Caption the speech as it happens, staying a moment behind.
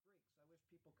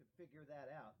figure that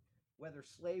out, whether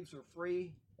slaves or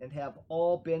free, and have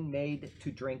all been made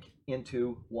to drink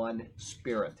into one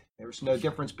spirit. There's no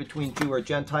difference between Jew or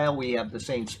Gentile. We have the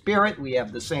same spirit. We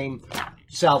have the same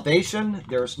salvation.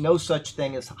 There's no such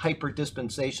thing as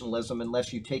hyper-dispensationalism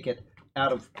unless you take it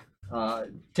out of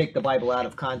take the Bible out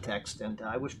of context. And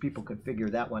I wish people could figure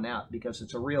that one out, because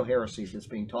it's a real heresy that's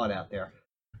being taught out there.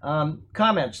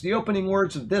 Comments. The opening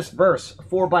words of this verse,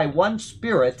 "For by one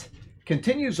Spirit,"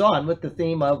 continues on with the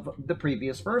theme of the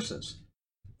previous verses.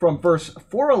 From verse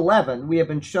 411, we have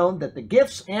been shown that the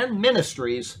gifts and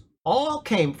ministries all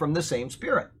came from the same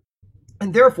Spirit,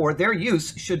 and therefore their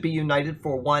use should be united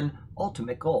for one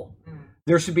ultimate goal.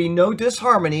 There should be no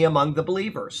disharmony among the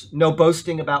believers, no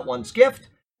boasting about one's gift,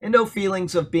 and no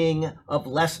feelings of being of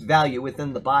less value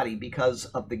within the body because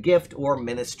of the gift or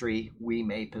ministry we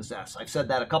may possess. I've said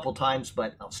that a couple times,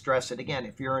 but I'll stress it again.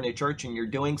 If you're in a church and you're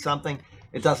doing something,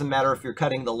 it doesn't matter if you're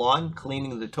cutting the lawn,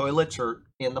 cleaning the toilets, or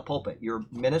in the pulpit. You're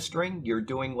ministering, you're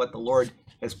doing what the Lord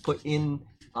has put in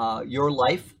your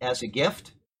life as a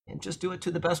gift, and just do it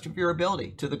to the best of your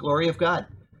ability, to the glory of God.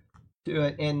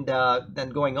 And then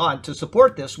going on, to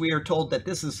support this, we are told that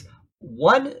this is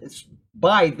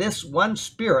by this one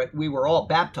Spirit, we were all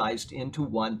baptized into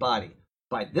one body.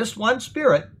 By this one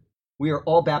Spirit, we are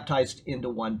all baptized into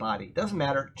one body. Doesn't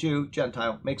matter, Jew,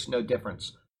 Gentile, makes no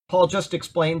difference. Paul just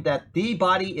explained that the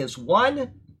body is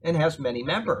one and has many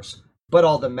members, but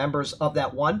all the members of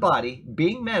that one body,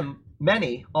 being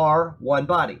many, are one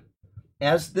body.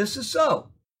 As this is so,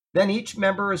 then each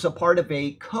member is a part of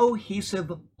a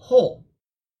cohesive whole,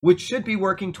 which should be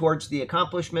working towards the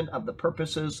accomplishment of the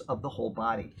purposes of the whole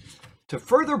body. To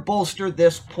further bolster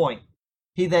this point,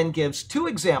 he then gives two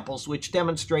examples which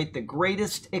demonstrate the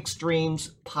greatest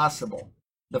extremes possible.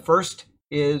 The first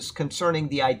is concerning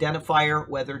the identifier,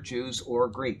 whether Jews or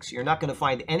Greeks. You're not going to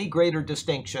find any greater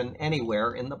distinction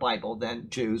anywhere in the Bible than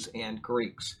Jews and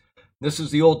Greeks. This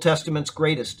is the Old Testament's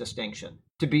greatest distinction.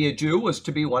 To be a Jew was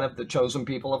to be one of the chosen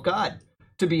people of God.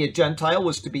 To be a Gentile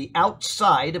was to be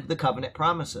outside of the covenant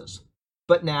promises.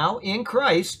 But now, in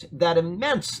Christ, that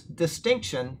immense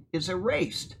distinction is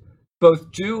erased.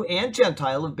 Both Jew and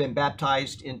Gentile have been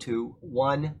baptized into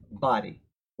one body.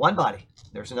 One body.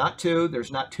 There's not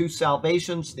two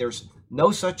salvations. There's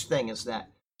no such thing as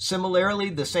that. Similarly,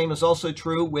 the same is also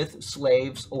true with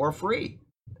slaves or free.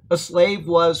 A slave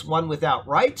was one without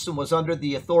rights and was under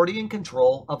the authority and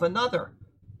control of another.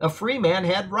 A free man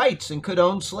had rights and could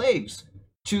own slaves,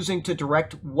 choosing to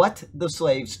direct what the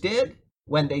slaves did,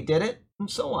 when they did it, and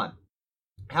so on.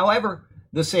 However,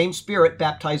 the same Spirit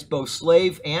baptized both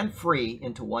slave and free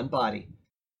into one body.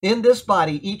 In this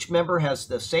body, each member has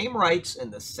the same rights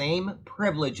and the same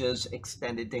privileges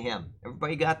extended to him.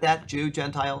 Everybody got that? Jew,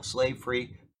 Gentile, slave,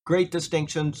 free. Great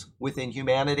distinctions within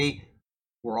humanity.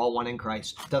 We're all one in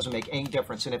Christ. It doesn't make any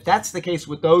difference. And if that's the case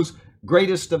with those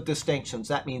greatest of distinctions,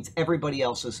 that means everybody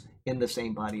else is in the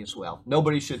same body as well.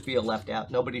 Nobody should feel left out.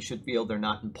 Nobody should feel they're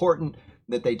not important,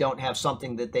 that they don't have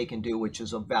something that they can do which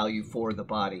is of value for the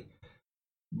body.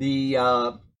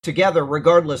 Together,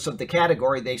 regardless of the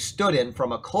category they stood in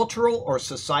from a cultural or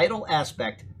societal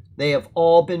aspect, they have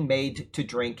all been made to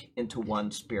drink into one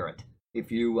Spirit.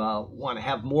 If you want to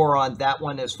have more on that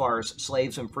one as far as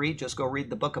slaves and free, just go read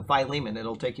the book of Philemon.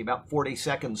 It'll take you about 40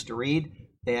 seconds to read,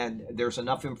 and there's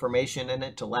enough information in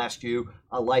it to last you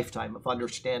a lifetime of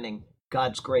understanding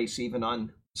God's grace, even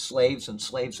on slaves and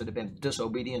slaves that have been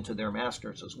disobedient to their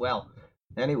masters as well.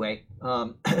 Anyway,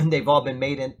 they've all been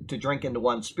made to drink into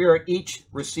one Spirit. Each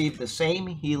received the same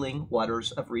healing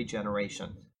waters of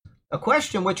regeneration. A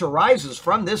question which arises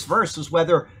from this verse is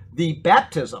whether the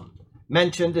baptism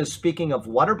mentioned is speaking of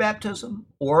water baptism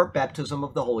or baptism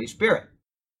of the Holy Spirit.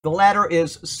 The latter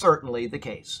is certainly the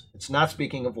case. It's not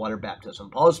speaking of water baptism.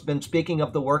 Paul has been speaking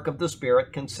of the work of the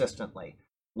Spirit consistently.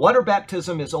 Water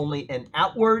baptism is only an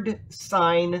outward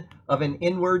sign of an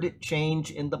inward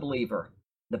change in the believer.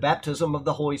 The baptism of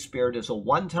the Holy Spirit is a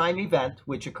one-time event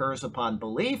which occurs upon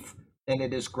belief, and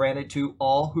it is granted to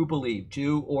all who believe,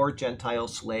 Jew or Gentile,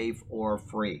 slave or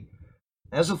free.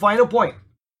 As a final point,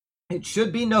 it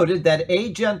should be noted that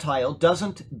a Gentile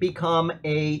doesn't become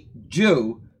a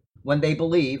Jew when they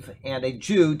believe, and a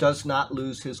Jew does not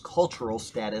lose his cultural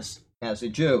status as a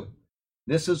Jew.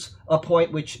 This is a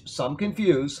point which some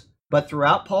confuse, but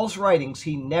throughout Paul's writings,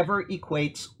 he never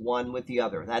equates one with the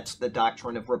other. That's the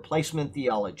doctrine of replacement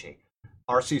theology.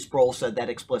 R.C. Sproul said that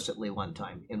explicitly one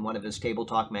time in one of his Table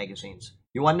Talk magazines.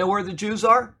 You want to know where the Jews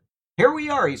are? Here we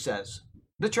are, he says.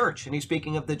 The church. And he's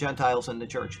speaking of the Gentiles in the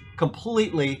church.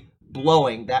 Completely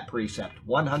blowing that precept.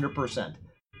 100%.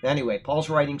 Anyway, Paul's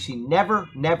writings, he never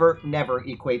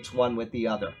equates one with the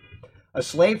other. A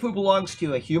slave who belongs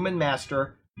to a human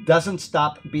master doesn't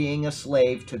stop being a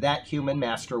slave to that human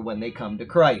master when they come to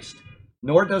Christ.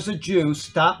 Nor does a Jew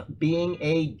stop being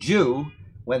a Jew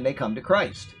when they come to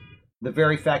Christ. The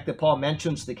very fact that Paul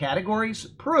mentions the categories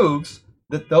proves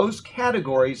that those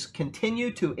categories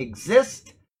continue to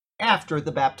exist after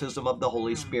the baptism of the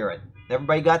Holy Spirit.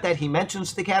 Everybody got that? He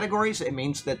mentions the categories. It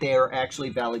means that they are actually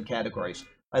valid categories.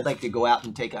 I'd like to go out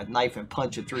and take a knife and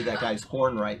punch it through that guy's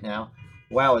horn right now.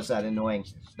 Wow, is that annoying.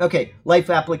 Okay, life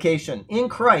application. In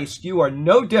Christ, you are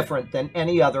no different than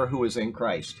any other who is in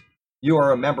Christ. You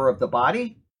are a member of the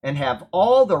body and have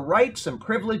all the rights and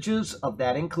privileges of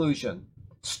that inclusion.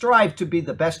 Strive to be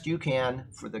the best you can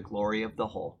for the glory of the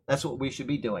whole. That's what we should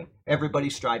be doing.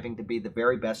 Everybody's striving to be the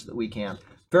very best that we can.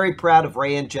 Very proud of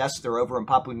Ray and Jess. They're over in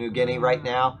Papua New Guinea right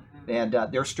now, and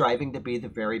they're striving to be the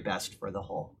very best for the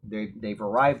whole. They've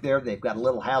arrived there. They've got a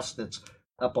little house that's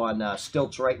up on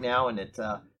stilts right now, and it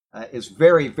is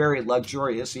very, very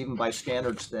luxurious, even by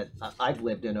standards that I've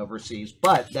lived in overseas.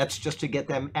 But that's just to get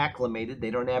them acclimated. They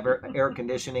don't have air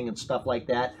conditioning and stuff like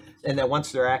that. And then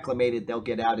once they're acclimated, they'll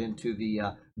get out into the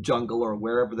jungle or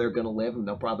wherever they're going to live, and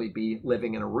they'll probably be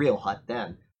living in a real hut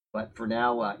then. But for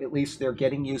now, at least they're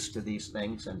getting used to these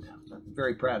things, and I'm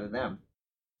very proud of them.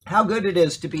 How good it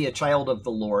is to be a child of the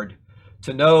Lord,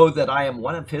 to know that I am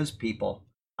one of his people.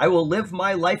 I will live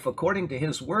my life according to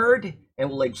his word and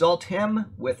will exalt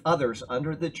him with others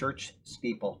under the church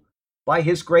steeple. By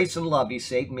his grace and love, he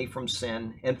saved me from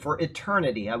sin, and for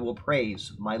eternity I will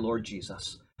praise my Lord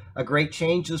Jesus. A great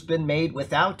change has been made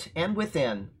without and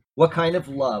within. What kind of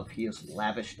love he has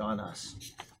lavished on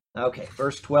us. Okay,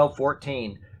 verse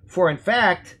 12-14. For in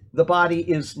fact, the body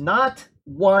is not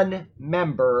one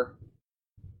member,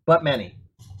 but many.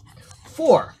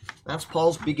 For, that's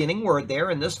Paul's beginning word there.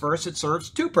 In this verse, it serves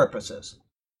two purposes.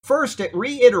 First, it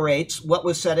reiterates what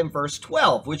was said in verse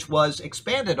 12, which was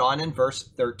expanded on in verse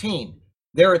 13.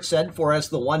 There it said, for as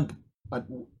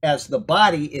the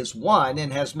body is one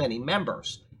and has many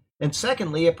members. And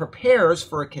secondly, it prepares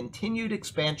for a continued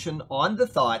expansion on the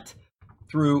thought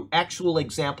through actual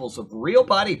examples of real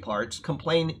body parts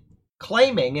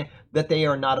claiming that they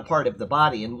are not a part of the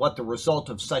body and what the result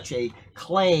of such a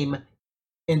claim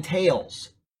entails.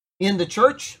 In the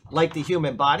church, like the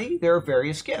human body, there are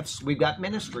various gifts. We've got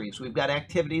ministries. We've got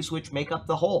activities which make up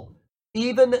the whole.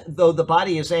 Even though the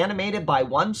body is animated by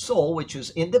one soul, which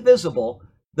is indivisible,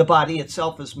 the body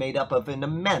itself is made up of an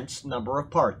immense number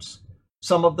of parts.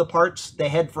 Some of the parts, the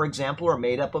head, for example, are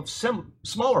made up of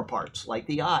smaller parts, like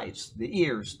the eyes, the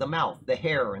ears, the mouth, the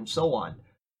hair, and so on.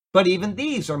 But even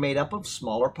these are made up of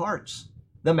smaller parts.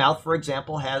 The mouth, for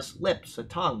example, has lips, a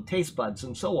tongue, taste buds,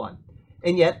 and so on.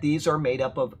 And yet these are made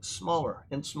up of smaller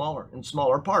and smaller and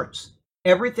smaller parts.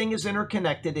 Everything is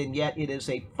interconnected, and yet it is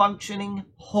a functioning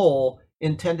whole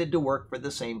intended to work for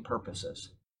the same purposes.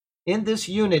 In this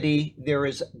unity, there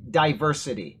is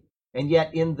diversity, and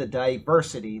yet in the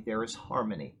diversity, there is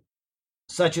harmony.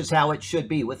 Such is how it should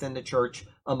be within the church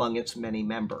among its many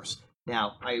members.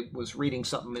 Now, I was reading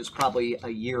something is probably a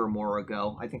year or more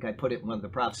ago. I think I put it in one of the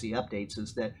prophecy updates,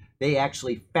 is that they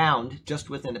actually found, just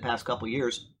within the past couple of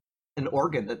years, an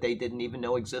organ that they didn't even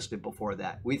know existed before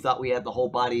that. We thought we had the whole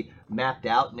body mapped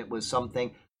out, and it was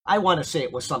something, I want to say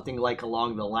it was something like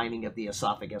along the lining of the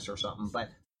esophagus or something, but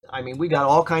I mean, we got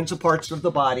all kinds of parts of the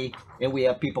body, and we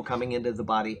have people coming into the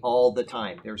body all the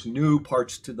time. There's new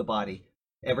parts to the body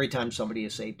every time somebody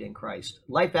is saved in Christ.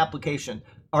 Life application.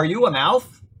 Are you a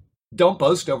mouth? Don't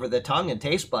boast over the tongue and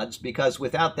taste buds, because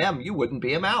without them, you wouldn't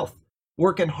be a mouth.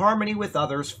 Work in harmony with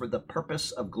others for the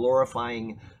purpose of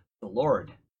glorifying the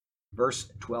Lord.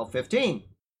 Verse 12-15.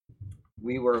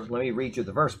 Let me read you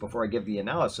the verse before I give the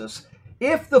analysis.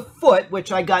 If the foot,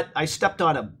 which I stepped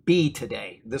on a bee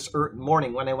today, this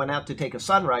morning when I went out to take a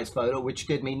sunrise photo, which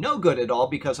did me no good at all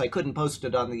because I couldn't post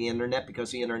it on the internet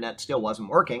because the internet still wasn't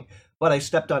working. But I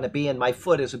stepped on a bee and my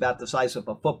foot is about the size of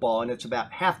a football, and it's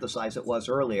about half the size it was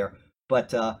earlier.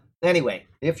 But anyway,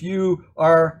 if you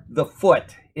are the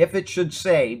foot, if it should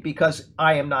say, because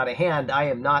I am not a hand, I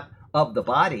am not of the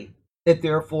body,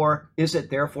 is it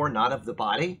therefore not of the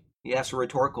body? He asks a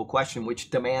rhetorical question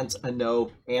which demands a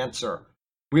no answer.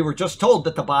 We were just told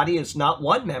that the body is not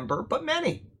one member, but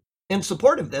many. In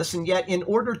support of this, and yet in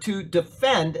order to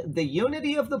defend the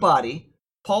unity of the body,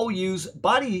 Paul used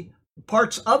body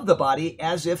parts of the body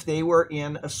as if they were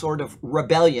in a sort of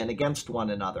rebellion against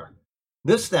one another.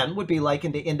 This then would be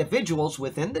likened to individuals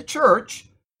within the church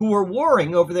who were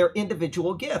warring over their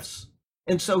individual gifts.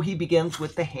 And so he begins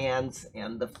with the hands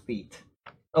and the feet.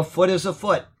 A foot is a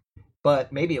foot,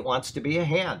 but maybe it wants to be a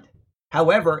hand.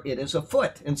 However, it is a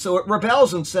foot. And so it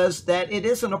rebels and says that it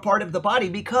isn't a part of the body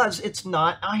because it's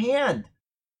not a hand.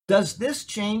 Does this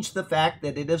change the fact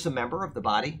that it is a member of the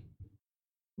body?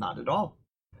 Not at all.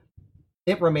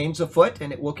 It remains a foot,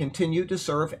 and it will continue to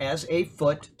serve as a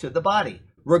foot to the body,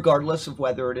 regardless of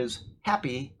whether it is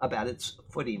happy about its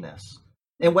footiness.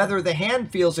 And whether the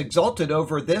hand feels exalted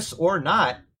over this or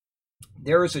not,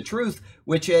 there is a truth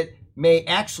which it may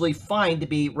actually find to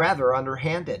be rather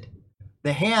underhanded.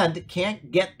 The hand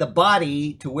can't get the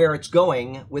body to where it's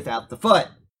going without the foot.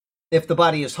 If the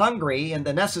body is hungry and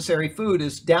the necessary food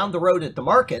is down the road at the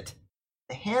market,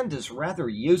 the hand is rather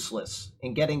useless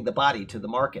in getting the body to the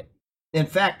market. In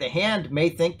fact, the hand may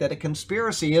think that a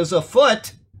conspiracy is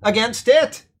afoot against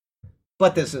it.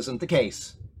 But this isn't the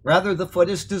case. Rather, the foot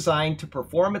is designed to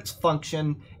perform its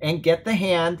function and get the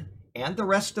hand and the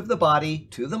rest of the body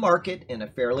to the market in a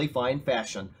fairly fine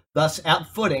fashion, thus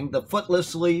outfooting the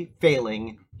footlessly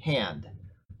failing hand.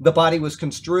 The body was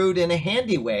construed in a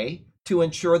handy way to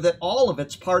ensure that all of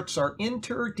its parts are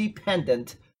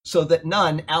interdependent so that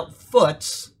none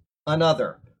outfoots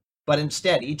another, but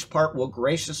instead each part will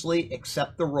graciously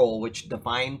accept the role which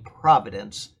divine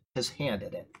providence has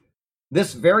handed it.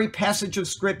 This very passage of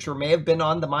Scripture may have been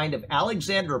on the mind of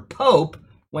Alexander Pope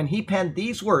when he penned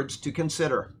these words to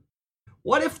consider.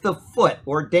 What if the foot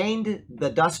ordained the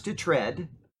dust to tread,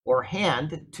 or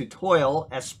hand to toil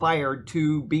aspired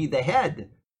to be the head?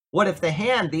 What if the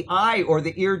hand, the eye, or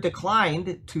the ear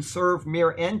declined to serve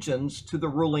mere engines to the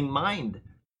ruling mind?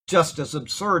 Just as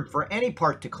absurd for any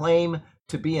part to claim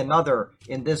to be another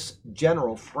in this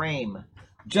general frame.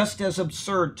 Just as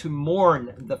absurd to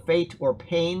mourn the fate or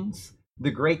pains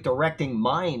the great directing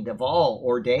mind of all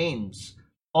ordains.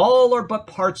 All are but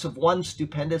parts of one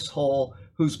stupendous whole,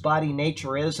 whose body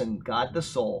nature is and God the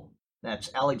soul.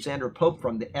 That's Alexander Pope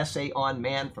from the Essay on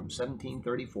Man from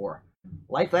 1734.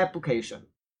 Life application.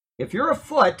 If you're a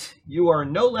foot, you are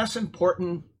no less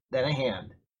important than a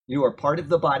hand. You are part of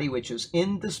the body which is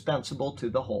indispensable to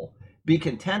the whole. Be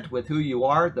content with who you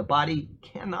are. The body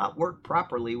cannot work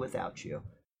properly without you.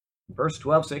 Verse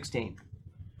 12-16.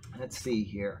 Let's see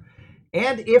here.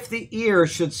 And if the ear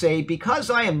should say, because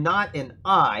I am not an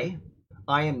eye,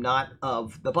 I am not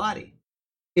of the body.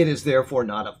 It is therefore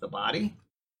not of the body.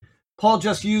 Paul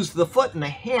just used the foot and the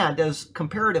hand as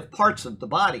comparative parts of the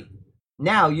body.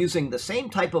 Now, using the same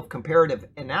type of comparative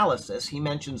analysis, he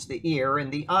mentions the ear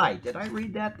and the eye. Did I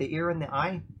read that? The ear and the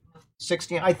eye?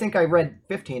 16. I think I read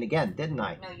 15 again, didn't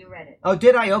I? No, you read it. Oh,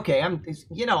 did I? Okay.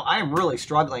 I'm really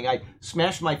struggling. I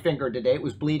smashed my finger today. It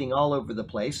was bleeding all over the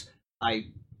place. I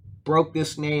broke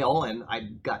this nail and I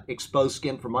got exposed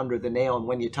skin from under the nail. And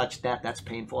when you touch that, that's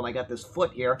painful. And I got this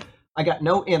foot here. I got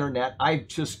no internet.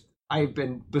 I've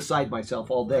been beside myself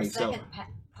all day. The second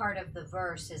part of the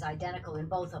verse is identical in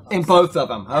both of them. In both of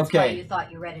them, That's okay. why you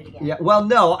thought you read it again. Yeah. Well,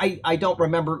 no, I don't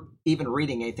remember even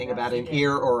reading anything about an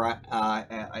ear or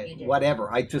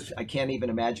whatever. I can't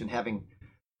even imagine having.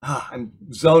 I'm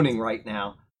zoning right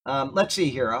now. Let's see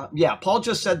here. Paul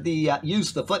just said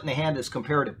use the foot and the hand as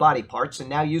comparative body parts, and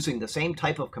now using the same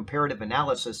type of comparative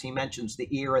analysis, he mentions the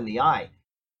ear and the eye.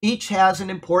 Each has an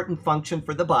important function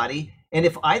for the body, and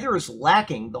if either is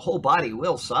lacking, the whole body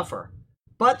will suffer.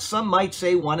 But some might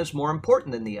say one is more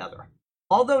important than the other.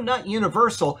 Although not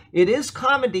universal, it is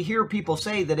common to hear people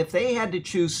say that if they had to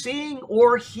choose seeing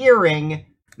or hearing,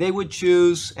 they would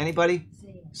choose, anybody?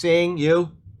 Seeing,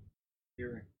 you?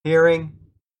 Hearing?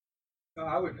 No,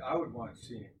 I would want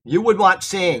seeing. You would want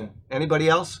seeing. Anybody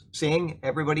else? Seeing?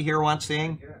 Everybody here wants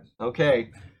seeing? Yes. Okay.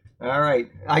 All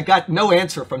right. I got no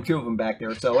answer from two of them back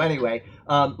there. So anyway,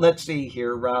 let's see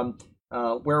here.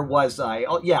 Where was I?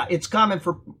 Oh, yeah. It's common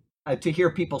to hear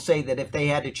people say that if they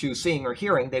had to choose seeing or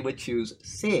hearing, they would choose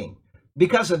seeing.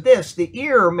 Because of this, the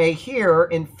ear may hear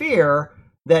in fear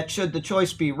that should the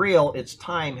choice be real, its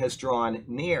time has drawn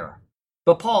near.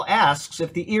 But Paul asks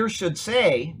if the ear should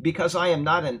say, because I am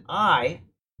not an eye,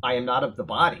 I am not of the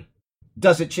body.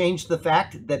 Does it change the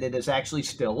fact that it is actually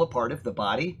still a part of the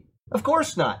body? Of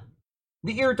course not.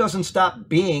 The ear doesn't stop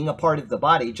being a part of the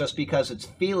body just because its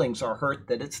feelings are hurt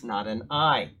that it's not an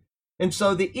eye. And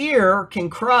so the ear can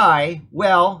cry,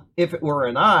 well, if it were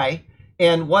an eye,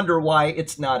 and wonder why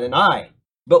it's not an eye.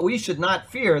 But we should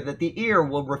not fear that the ear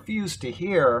will refuse to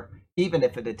hear, even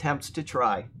if it attempts to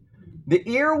try. The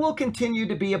ear will continue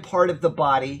to be a part of the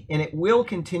body, and it will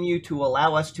continue to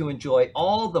allow us to enjoy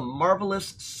all the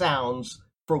marvelous sounds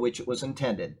for which it was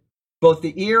intended. Both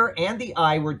the ear and the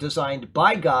eye were designed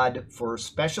by God for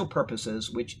special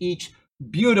purposes, which each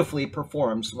beautifully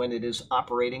performs when it is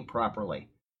operating properly.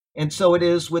 And so it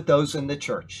is with those in the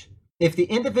church. If the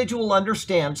individual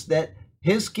understands that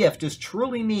his gift is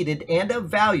truly needed and of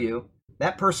value,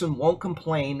 that person won't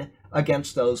complain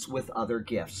against those with other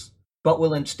gifts, but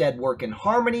will instead work in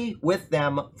harmony with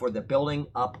them for the building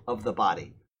up of the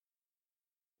body.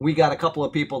 We got a couple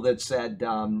of people that said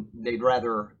they'd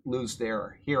rather lose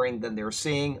their hearing than their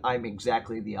seeing. I'm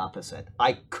exactly the opposite.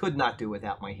 I could not do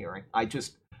without my hearing.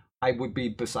 I would be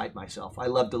beside myself. I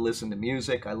love to listen to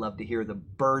music. I love to hear the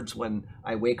birds when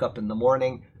I wake up in the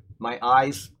morning. My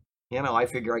eyes, I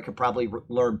figure I could probably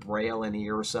learn Braille in a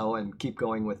year or so and keep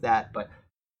going with that. But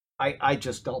I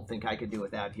just don't think I could do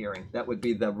without hearing. That would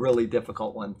be the really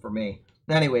difficult one for me.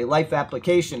 Anyway, life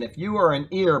application. If you are an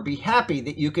ear, be happy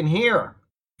that you can hear.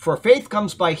 For faith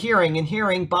comes by hearing, and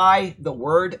hearing by the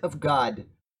word of God.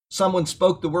 Someone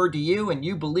spoke the word to you, and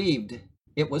you believed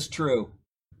it was true.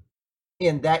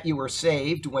 In that you were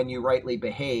saved when you rightly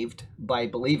behaved, by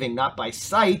believing not by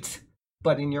sight,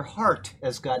 but in your heart,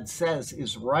 as God says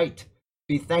is right.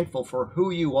 Be thankful for who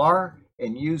you are,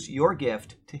 and use your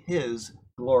gift to his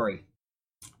glory.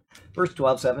 Verse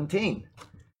 12-17.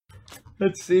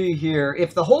 Let's see here.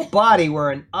 If the whole body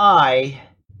were an eye,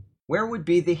 where would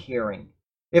be the hearing?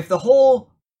 If the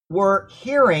whole were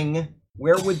hearing,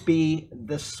 where would be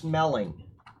the smelling?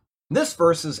 This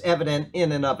verse is evident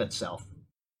in and of itself.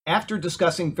 After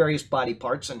discussing various body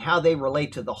parts and how they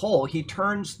relate to the whole, he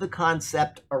turns the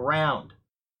concept around.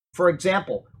 For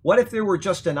example, what if there were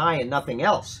just an eye and nothing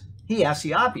else? He asks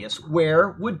the obvious, where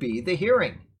would be the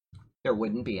hearing? There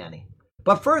wouldn't be any.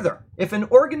 But further, if an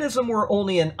organism were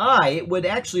only an eye, it would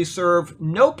actually serve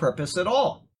no purpose at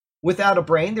all. Without a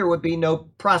brain, there would be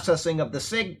no processing of the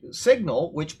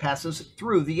signal which passes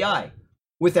through the eye.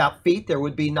 Without feet, there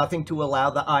would be nothing to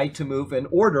allow the eye to move in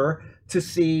order to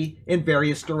see in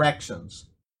various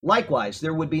directions. Likewise,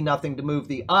 there would be nothing to move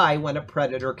the eye when a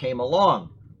predator came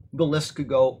along. The list could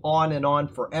go on and on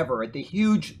forever at the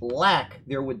huge lack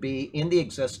there would be in the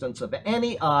existence of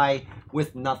any eye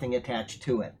with nothing attached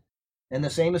to it. And the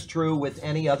same is true with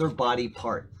any other body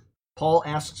part. Paul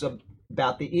asks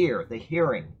about the ear, the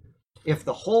hearing. If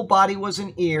the whole body was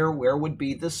an ear, where would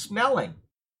be the smelling?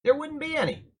 There wouldn't be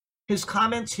any. His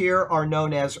comments here are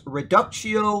known as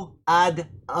reductio ad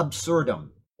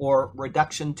absurdum, or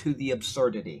reduction to the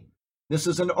absurdity. This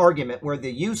is an argument where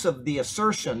the use of the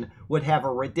assertion would have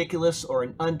a ridiculous or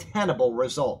an untenable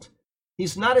result.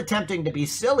 He's not attempting to be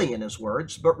silly in his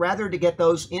words, but rather to get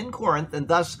those in Corinth, and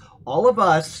thus all of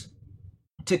us,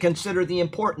 to consider the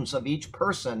importance of each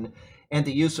person and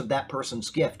the use of that person's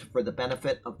gift for the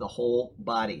benefit of the whole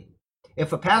body.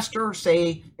 If a pastor,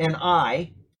 say an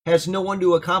eye, has no one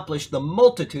to accomplish the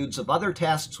multitudes of other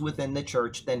tasks within the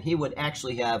church, then he would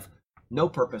actually have no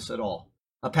purpose at all.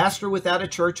 A pastor without a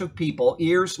church of people,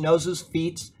 ears, noses,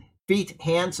 feet,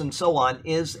 hands, and so on,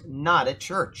 is not a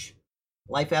church.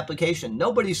 Life application.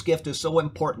 Nobody's gift is so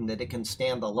important that it can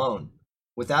stand alone.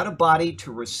 Without a body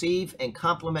to receive and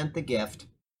complement the gift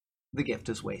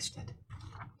is wasted.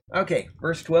 Okay,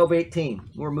 verse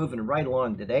 12-18. We're moving right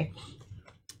along today.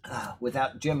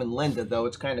 Without Jim and Linda, though,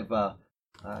 it's kind of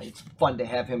it's fun to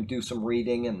have him do some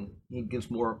reading, and he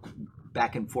gives more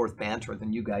back and forth banter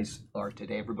than you guys are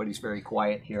today. Everybody's very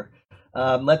quiet here.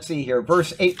 Let's see here.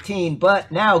 Verse 18.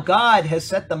 But now God has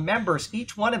set the members,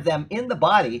 each one of them, in the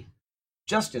body,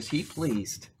 just as he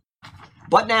pleased.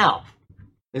 But now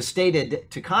is stated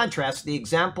to contrast the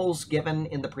examples given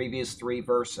in the previous 3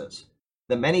 verses.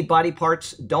 The many body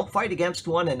parts don't fight against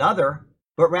one another,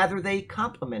 but rather they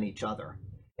complement each other.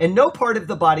 And no part of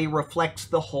the body reflects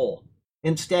the whole.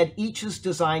 Instead, each is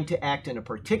designed to act in a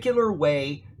particular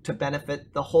way to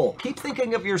benefit the whole. Keep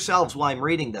thinking of yourselves while I'm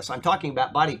reading this. I'm talking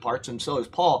about body parts, and so is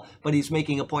Paul, but he's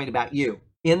making a point about you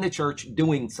in the church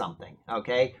doing something,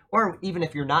 okay? Or even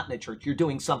if you're not in the church, you're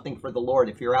doing something for the Lord.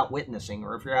 If you're out witnessing,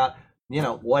 or if you're out,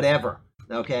 whatever,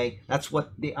 okay? That's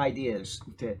what the idea is,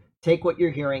 to take what you're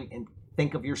hearing and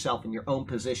think of yourself in your own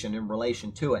position in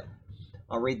relation to it.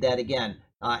 I'll read that again.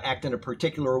 Act in a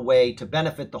particular way to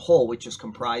benefit the whole, which is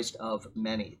comprised of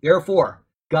many. Therefore,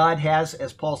 God has,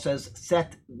 as Paul says,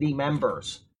 set the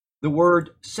members. The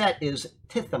word set is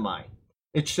tithemi.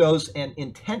 It shows an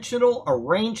intentional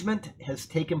arrangement has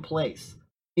taken place.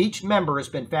 Each member has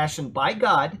been fashioned by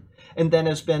God and then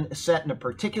has been set in a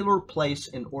particular place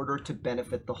in order to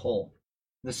benefit the whole.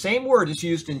 The same word is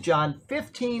used in John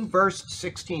 15, verse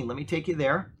 16. Let me take you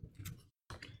there.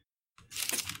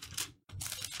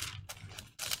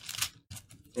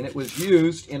 And it was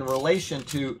used in relation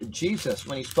to Jesus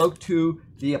when he spoke to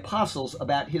the apostles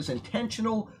about his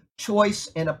intentional choice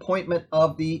and appointment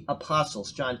of the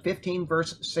apostles. John 15,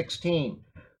 verse 16.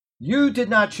 You did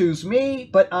not choose me,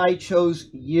 but I chose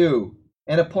you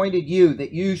and appointed you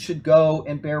that you should go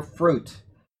and bear fruit,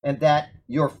 and that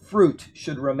your fruit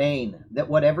should remain, that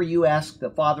whatever you ask the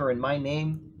Father in my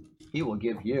name, he will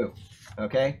give you.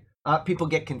 Okay? People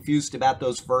get confused about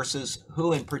those verses.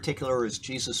 Who in particular is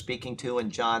Jesus speaking to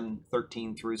in John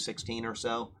 13 through 16 or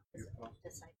so?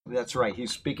 That's right.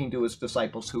 He's speaking to his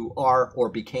disciples who are or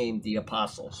became the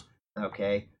apostles.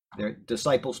 Okay? They're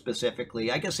disciples specifically.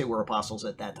 I guess they were apostles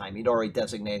at that time. He'd already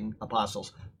designated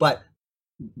apostles. But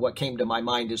what came to my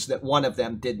mind is that one of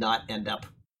them did not end up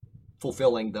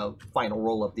fulfilling the final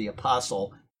role of the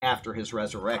apostle after his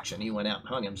resurrection. He went out and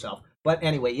hung himself. But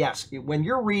anyway, yes, when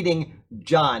you're reading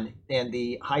John and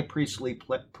the high priestly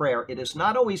prayer, it is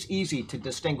not always easy to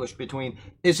distinguish between,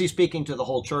 is he speaking to the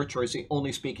whole church or is he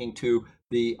only speaking to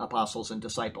the apostles and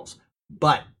disciples?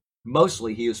 But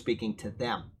mostly he is speaking to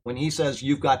them. When he says,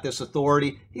 you've got this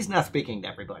authority, he's not speaking to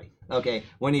everybody. Okay,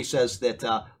 when he says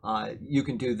that you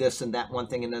can do this and that one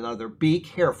thing and another, be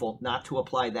careful not to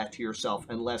apply that to yourself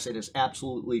unless it is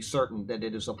absolutely certain that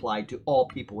it is applied to all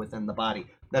people within the body.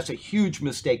 That's a huge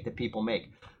mistake that people make.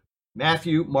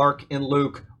 Matthew, Mark, and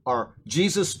Luke are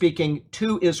Jesus speaking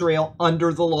to Israel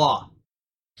under the law.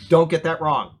 Don't get that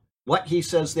wrong. What he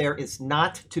says there is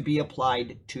not to be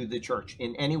applied to the church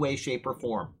in any way, shape, or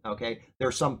form. Okay, there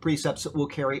are some precepts that will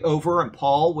carry over, and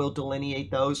Paul will delineate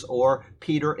those, or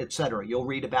Peter, etc. You'll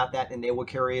read about that, and they will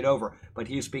carry it over. But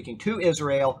he is speaking to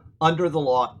Israel under the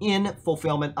law, in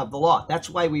fulfillment of the law. That's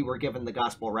why we were given the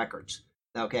gospel records.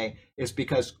 Okay, it's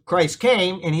because Christ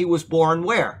came, and he was born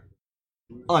where?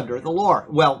 Under the law.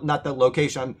 Well, not the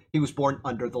location. He was born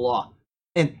under the law,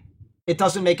 and it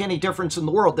doesn't make any difference in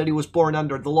the world that he was born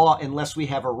under the law unless we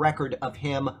have a record of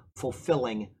him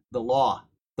fulfilling the law.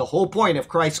 The whole point of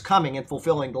Christ coming and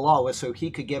fulfilling the law was so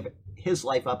he could give his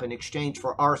life up in exchange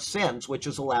for our sins, which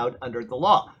is allowed under the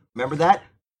law. Remember that?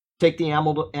 Take the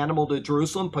animal to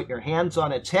Jerusalem, put your hands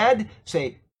on its head,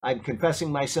 say, I'm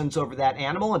confessing my sins over that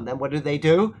animal, and then what do?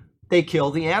 They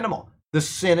kill the animal. The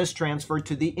sin is transferred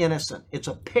to the innocent. It's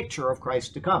a picture of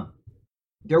Christ to come.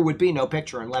 There would be no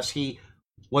picture unless he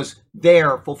was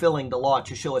there fulfilling the law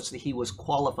to show us that he was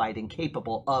qualified and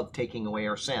capable of taking away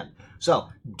our sin. So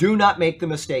do not make the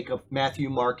mistake of Matthew,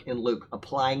 Mark, and Luke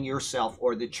applying yourself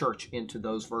or the church into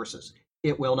those verses.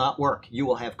 It will not work. You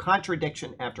will have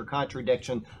contradiction after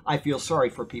contradiction. I feel sorry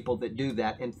for people that do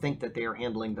that and think that they are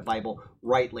handling the Bible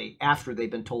rightly after they've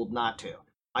been told not to.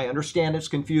 I understand it's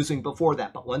confusing before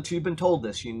that, but once you've been told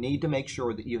this, you need to make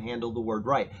sure that you handle the word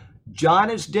right. John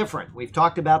is different. We've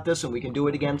talked about this, and we can do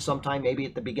it again sometime, maybe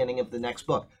at the beginning of the next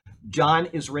book. John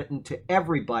is written to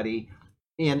everybody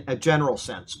in a general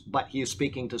sense, but he is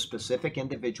speaking to specific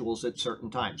individuals at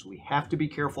certain times. We have to be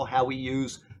careful how we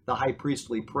use the high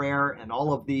priestly prayer and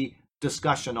all of the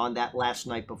discussion on that last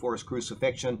night before his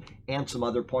crucifixion and some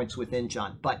other points within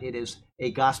John. But it is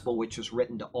a gospel which is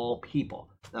written to all people,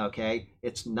 okay?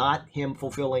 It's not him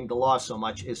fulfilling the law so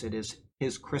much as it is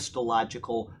his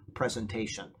Christological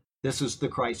presentation. This is the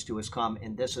Christ who has come,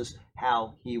 and this is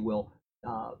how he will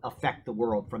affect the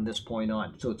world from this point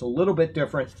on. So it's a little bit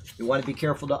different. You want to be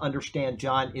careful to understand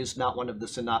John is not one of the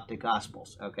synoptic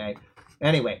gospels, okay?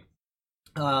 Anyway,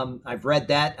 I've read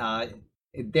that.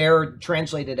 They're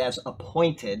translated as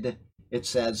appointed. It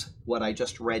says what I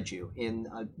just read you in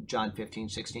John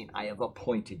 15:16. I have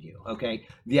appointed you, okay?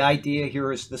 The idea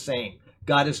here is the same.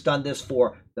 God has done this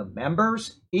for the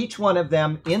members, each one of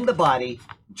them in the body,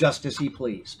 just as he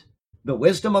pleased. The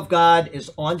wisdom of God is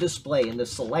on display in the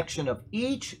selection of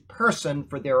each person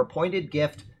for their appointed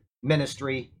gift,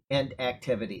 ministry, and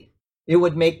activity. It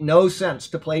would make no sense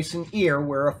to place an ear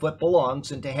where a foot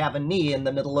belongs and to have a knee in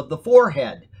the middle of the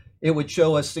forehead. It would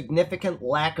show a significant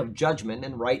lack of judgment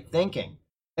and right thinking.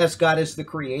 As God is the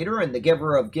creator and the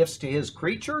giver of gifts to his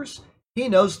creatures, he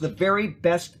knows the very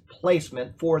best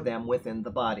placement for them within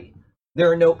the body.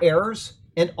 There are no errors,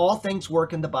 and all things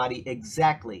work in the body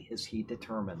exactly as he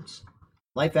determines.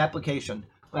 Life application.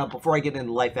 Well, before I get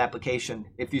into life application,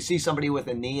 if you see somebody with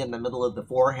a knee in the middle of the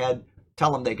forehead,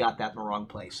 tell them they got that in the wrong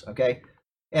place, okay?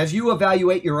 As you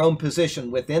evaluate your own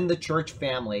position within the church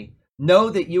family, know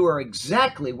that you are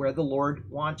exactly where the Lord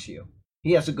wants you.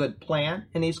 He has a good plan,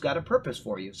 and he's got a purpose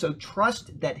for you. So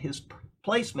trust that his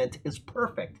placement is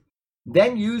perfect.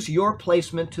 Then use your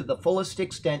placement to the fullest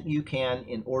extent you can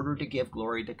in order to give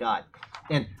glory to God.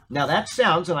 And now that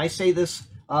sounds, and I say this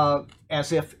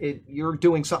as if you're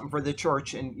doing something for the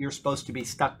church and you're supposed to be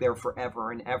stuck there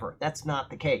forever and ever. That's not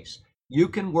the case. You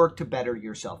can work to better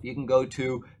yourself. You can go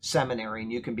to seminary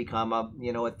and you can become a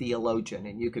theologian,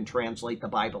 and you can translate the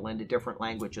Bible into different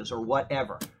languages or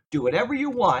whatever. Do whatever you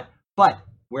want, but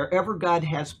wherever God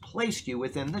has placed you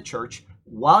within the church,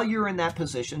 while you're in that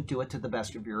position, do it to the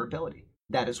best of your ability.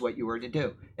 that is what you were to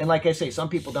do. And like I say, some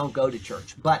people don't go to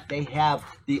church, but they have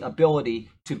the ability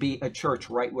to be a church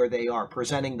right where they are,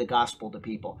 presenting the gospel to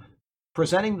people.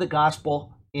 Presenting the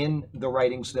gospel in the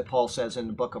writings that Paul says in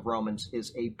the book of Romans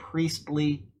is a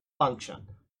priestly function.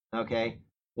 Okay?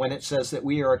 When it says that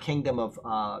we are a kingdom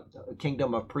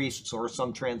of priests, or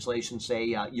some translations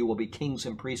say you will be kings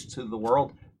and priests to the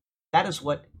world, that is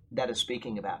what that is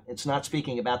speaking about. It's not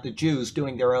speaking about the Jews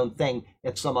doing their own thing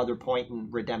at some other point in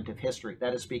redemptive history.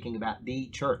 That is speaking about the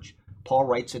church. Paul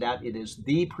writes it out. It is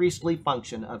the priestly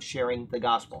function of sharing the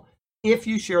gospel. If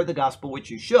you share the gospel, which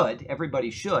you should,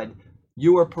 everybody should,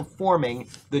 you are performing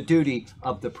the duty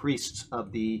of the priests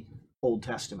of the Old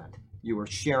Testament. You are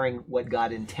sharing what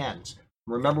God intends.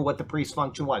 Remember what the priest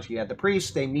function was. You had the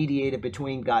priests, they mediated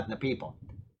between God and the people.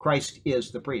 Christ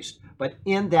is the priest. But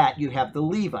in that you have the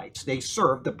Levites. They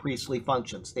serve the priestly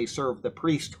functions. They serve the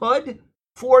priesthood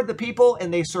for the people,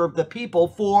 and they serve the people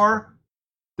for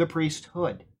the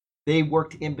priesthood. They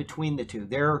worked in between the two.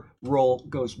 Their role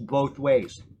goes both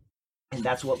ways. And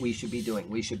that's what we should be doing.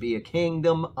 We should be a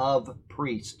kingdom of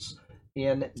priests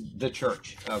in the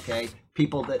church, okay?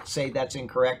 People that say that's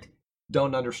incorrect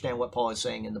don't understand what Paul is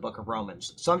saying in the book of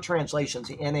Romans. Some translations,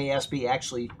 the NASB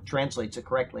actually translates it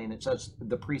correctly, and it says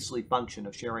the priestly function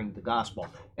of sharing the gospel.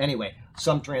 Anyway,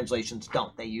 some translations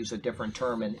don't. They use a different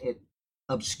term, and it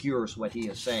obscures what he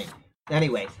is saying.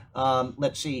 Anyway,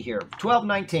 let's see here.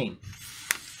 12:19.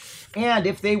 And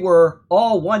if they were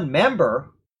all one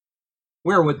member,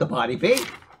 where would the body be?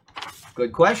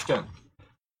 Good question.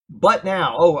 But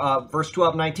now, verse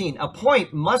 12:19, a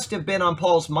point must have been on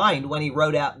Paul's mind when he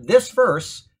wrote out this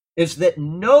verse, is that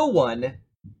no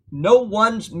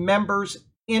one's members'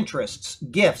 interests,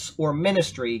 gifts, or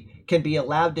ministry can be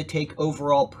allowed to take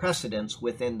overall precedence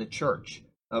within the church.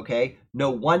 Okay?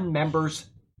 No one member's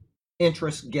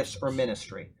interests, gifts, or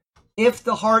ministry. If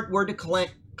the heart were to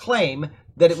claim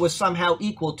that it was somehow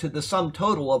equal to the sum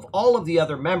total of all of the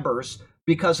other members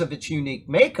because of its unique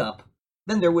makeup,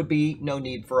 then there would be no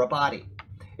need for a body.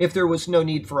 If there was no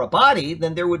need for a body,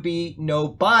 then there would be no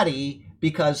body,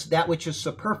 because that which is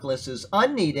superfluous is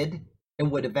unneeded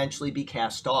and would eventually be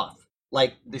cast off,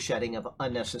 like the shedding of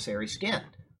unnecessary skin.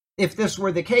 If this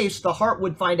were the case, the heart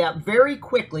would find out very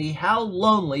quickly how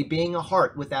lonely being a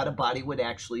heart without a body would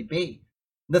actually be.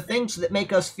 The things that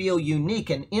make us feel unique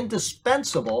and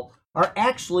indispensable are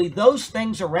actually those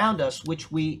things around us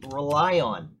which we rely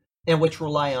on, and which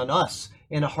rely on us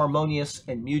in a harmonious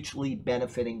and mutually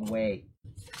benefiting way.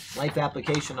 Life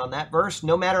application on that verse: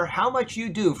 no matter how much you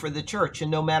do for the church, and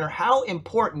no matter how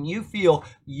important you feel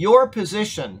your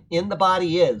position in the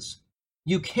body is,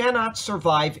 you cannot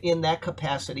survive in that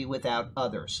capacity without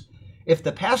others. If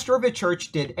the pastor of a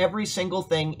church did every single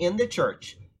thing in the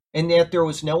church, and yet there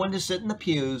was no one to sit in the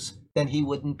pews, then he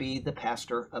wouldn't be the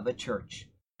pastor of a church.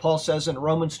 Paul says in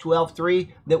Romans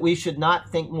 12:3 that we should not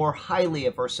think more highly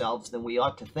of ourselves than we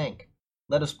ought to think.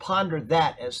 Let us ponder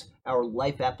that as our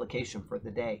life application for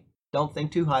the day. Don't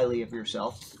think too highly of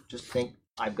yourself. Just think,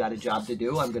 I've got a job to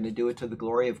do. I'm going to do it to the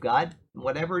glory of God. And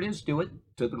whatever it is, do it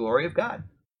to the glory of God.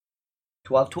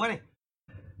 12:20.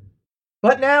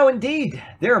 But now, indeed,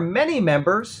 there are many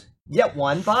members, yet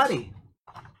one body.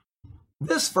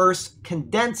 This verse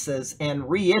condenses and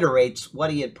reiterates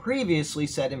what he had previously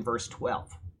said in verse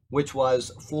 12, which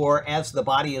was, for as the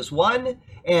body is one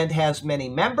and has many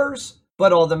members,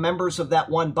 but all the members of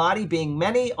that one body, being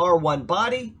many, are one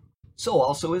body, so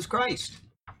also is Christ.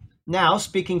 Now,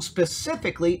 speaking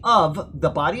specifically of the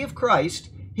body of Christ,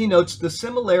 he notes the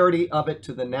similarity of it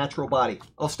to the natural body.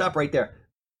 I'll stop right there.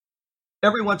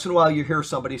 Every once in a while you hear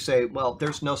somebody say, well,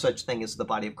 there's no such thing as the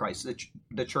body of Christ.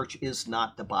 The church is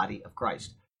not the body of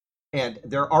Christ. And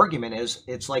their argument is,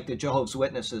 it's like the Jehovah's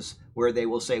Witnesses, where they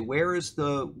will say, where is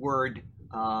the word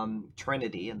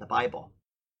Trinity in the Bible?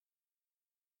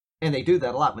 And they do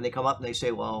that a lot when they come up and they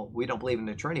say, well, we don't believe in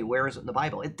the Trinity. Where is it in the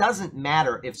Bible? It doesn't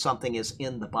matter if something is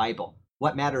in the Bible.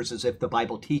 What matters is if the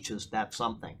Bible teaches that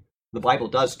something. The Bible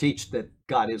does teach that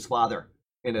God is Father,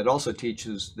 and it also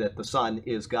teaches that the Son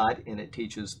is God, and it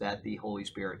teaches that the Holy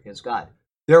Spirit is God.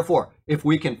 Therefore, if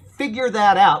we can figure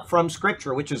that out from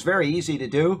Scripture, which is very easy to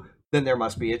do, then there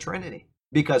must be a Trinity,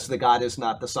 because the God is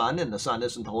not the Son, and the Son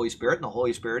isn't the Holy Spirit, and the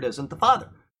Holy Spirit isn't the Father,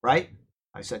 right?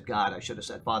 I said God, I should have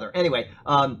said Father. Anyway,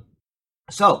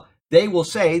 so they will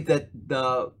say that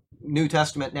the New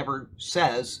Testament never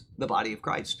says the body of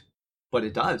Christ, but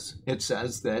it does. It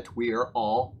says that we are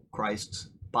all Christ's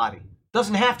body. It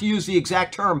doesn't have to use the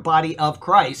exact term body of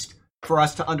Christ for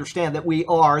us to understand that we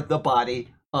are the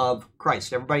body of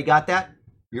Christ. Everybody got that?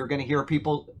 You're going to hear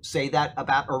people say that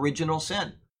about original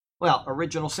sin. Well,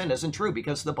 original sin isn't true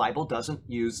because the Bible doesn't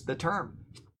use the term.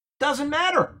 Doesn't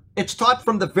matter. It's taught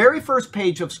from the very first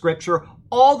page of Scripture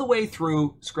all the way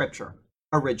through Scripture.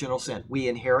 Original sin. We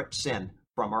inherit sin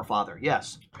from our Father.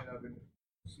 Yes. And I've been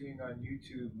seeing on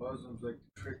YouTube Muslims like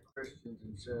to trick Christians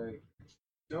and say,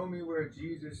 show me where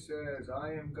Jesus says,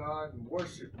 I am God and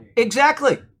worship me.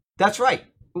 Exactly. That's right.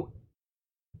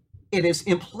 It is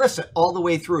implicit all the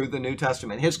way through the New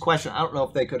Testament. His question, I don't know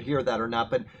if they could hear that or not,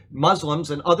 but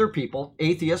Muslims and other people,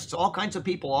 atheists, all kinds of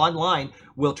people online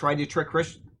will try to trick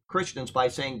Christians by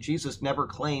saying Jesus never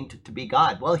claimed to be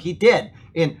God. Well, he did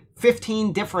in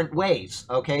 15 different ways,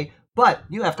 okay? But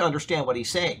you have to understand what he's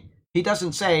saying. He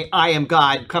doesn't say, I am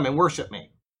God, come and worship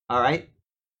me, all right?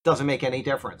 Doesn't make any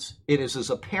difference. It is as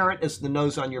apparent as the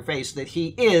nose on your face that he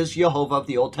is Jehovah of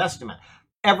the Old Testament.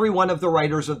 Every one of the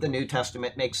writers of the New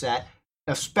Testament makes that,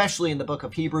 especially in the book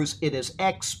of Hebrews. It is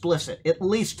explicit, at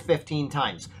least 15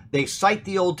 times. They cite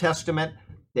the Old Testament.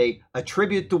 They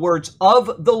attribute the words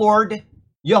of the Lord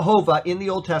Jehovah in the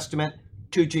Old Testament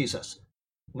to Jesus.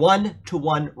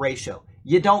 1-to-1 ratio.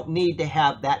 You don't need to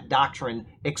have that doctrine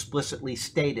explicitly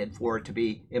stated for it to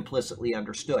be implicitly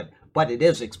understood. But it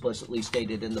is explicitly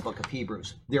stated in the book of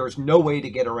Hebrews. There is no way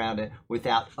to get around it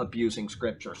without abusing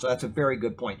Scripture. So that's a very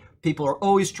good point. People are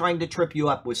always trying to trip you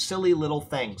up with silly little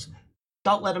things.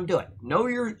 Don't let them do it. Know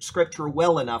your Scripture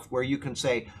well enough where you can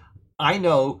say, I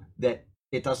know that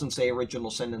it doesn't say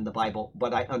original sin in the Bible,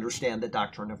 but I understand the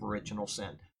doctrine of original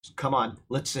sin. So come on,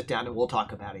 let's sit down and we'll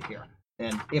talk about it here.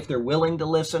 And if they're willing to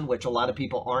listen, which a lot of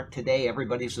people aren't today,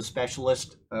 everybody's a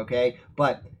specialist, okay?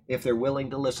 But if they're willing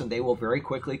to listen, they will very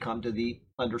quickly come to the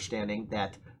understanding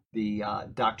that the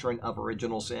doctrine of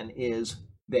original sin is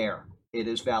there. It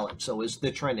is valid. So is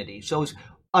the Trinity. So is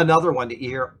another one that you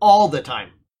hear all the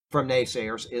time from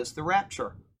naysayers is the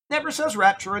rapture. Never says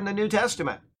rapture in the New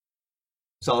Testament.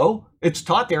 So it's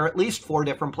taught there at least 4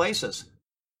 different places.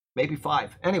 Maybe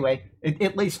 5. Anyway,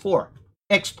 at least 4.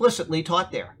 Explicitly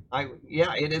taught there.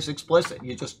 Yeah, it is explicit.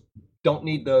 You just don't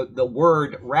need the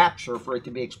word rapture for it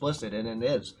to be explicit, and it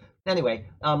is. Anyway,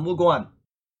 we'll go on.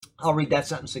 I'll read that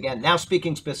sentence again. Now,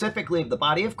 speaking specifically of the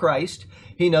body of Christ,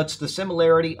 he notes the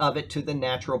similarity of it to the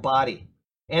natural body.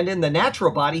 And in the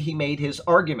natural body, he made his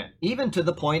argument, even to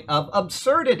the point of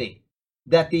absurdity,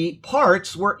 that the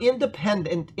parts were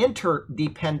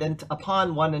interdependent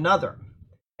upon one another.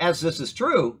 As this is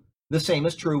true, the same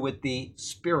is true with the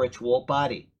spiritual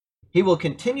body. He will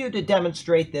continue to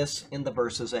demonstrate this in the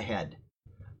verses ahead.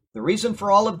 The reason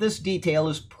for all of this detail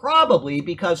is probably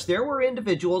because there were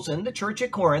individuals in the church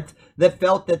at Corinth that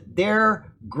felt that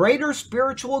their greater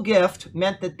spiritual gift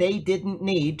meant that they didn't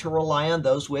need to rely on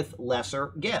those with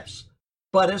lesser gifts.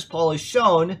 But as Paul has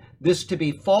shown this to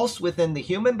be false within the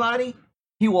human body,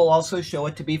 he will also show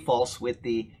it to be false with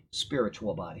the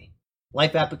spiritual body.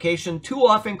 Life application: too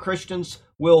often Christians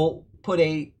will put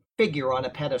a figure on a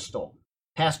pedestal.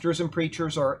 Pastors and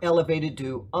preachers are elevated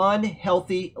to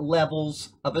unhealthy levels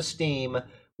of esteem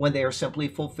when they are simply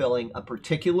fulfilling a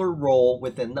particular role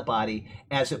within the body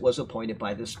as it was appointed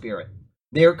by the Spirit.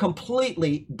 They are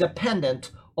completely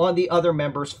dependent on the other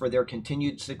members for their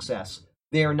continued success.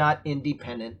 They are not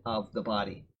independent of the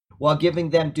body. While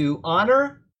giving them due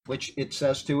honor, which it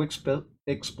says to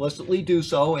explicitly do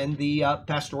so in the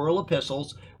pastoral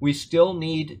epistles, we still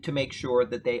need to make sure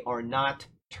that they are not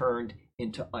turned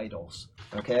into idols.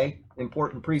 Okay?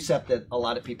 Important precept that a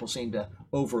lot of people seem to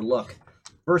overlook.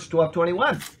 Verse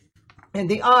 12:21. And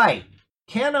the eye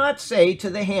cannot say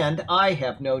to the hand, I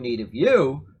have no need of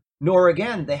you, nor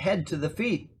again the head to the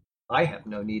feet, I have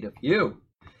no need of you.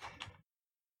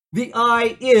 The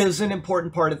eye is an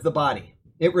important part of the body.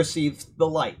 It receives the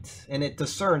light, and it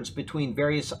discerns between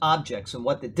various objects and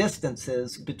what the distance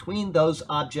is between those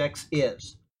objects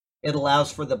is. It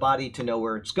allows for the body to know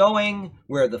where it's going,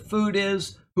 where the food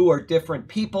is, who are different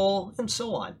people, and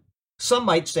so on. Some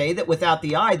might say that without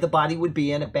the eye, the body would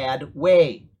be in a bad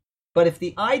way. But if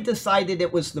the eye decided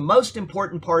it was the most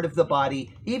important part of the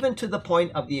body, even to the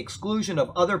point of the exclusion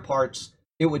of other parts,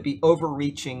 it would be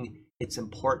overreaching its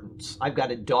importance. I've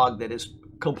got a dog that is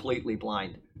completely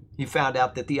blind. He found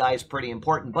out that the eye is pretty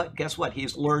important, but guess what?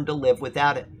 He's learned to live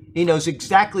without it. He knows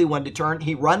exactly when to turn.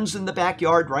 He runs in the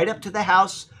backyard right up to the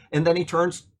house, and then he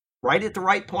turns right at the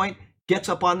right point, gets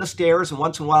up on the stairs, and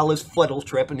once in a while his foot will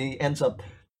trip, and he ends up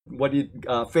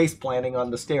face planting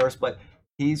on the stairs, but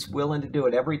he's willing to do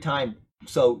it every time.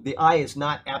 So the eye is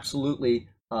not absolutely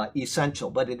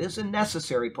essential, but it is a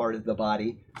necessary part of the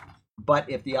body. But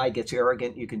if the eye gets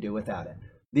arrogant, you can do without it.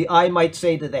 The eye might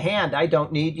say to the hand, I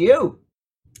don't need you.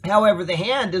 However, the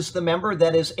hand is the member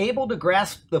that is able to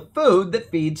grasp the food that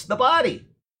feeds the body.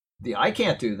 The eye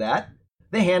can't do that.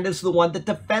 The hand is the one that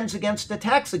defends against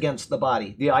attacks against the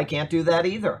body. The eye can't do that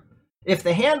either. If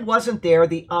the hand wasn't there,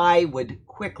 the eye would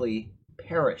quickly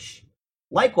perish.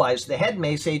 Likewise, the head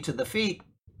may say to the feet,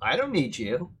 I don't need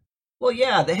you. Well,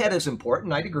 yeah, the head is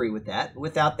important. I'd agree with that.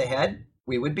 Without the head,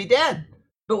 we would be dead.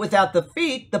 But without the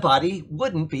feet, the body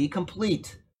wouldn't be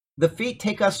complete. The feet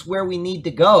take us where we need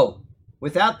to go.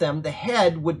 Without them, the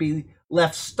head would be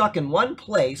left stuck in one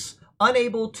place,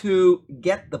 unable to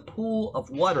get the pool of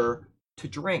water to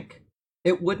drink.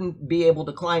 It wouldn't be able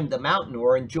to climb the mountain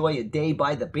or enjoy a day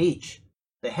by the beach.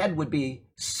 The head would be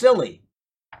silly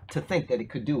to think that it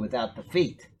could do without the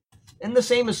feet. And the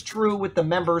same is true with the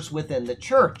members within the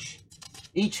church.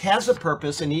 Each has a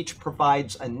purpose and each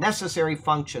provides a necessary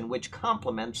function which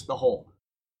complements the whole.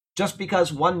 Just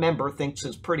because one member thinks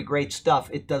it's pretty great stuff,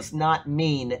 it does not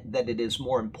mean that it is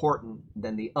more important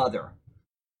than the other.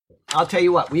 I'll tell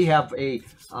you what, we have a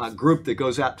group that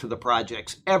goes out to the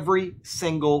projects every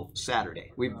single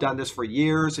Saturday. We've done this for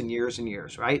years and years and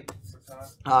years, right?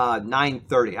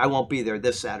 9:30. I won't be there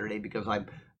this Saturday because I've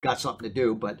got something to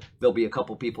do, but there'll be a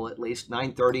couple people at least.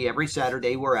 9:30 every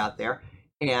Saturday we're out there,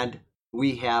 and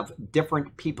we have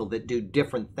different people that do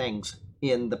different things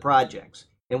in the projects.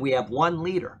 And we have one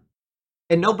leader.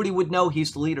 And nobody would know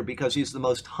he's the leader because he's the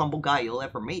most humble guy you'll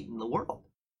ever meet in the world.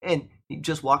 And he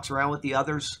just walks around with the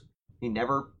others. He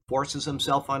never forces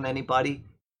himself on anybody.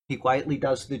 He quietly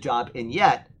does the job. And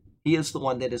yet, he is the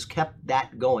one that has kept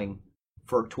that going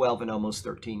for 12 and almost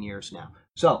 13 years now.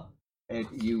 So,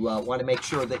 you want to make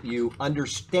sure that you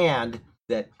understand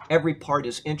that every part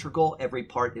is integral, every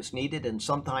part is needed, and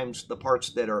sometimes the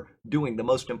parts that are doing the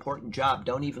most important job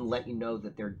don't even let you know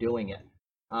that they're doing it.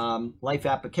 Life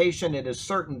application, it is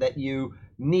certain that you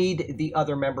need the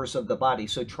other members of the body,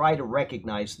 so try to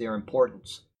recognize their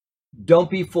importance. Don't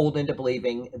be fooled into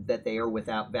believing that they are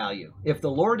without value. If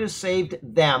the Lord has saved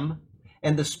them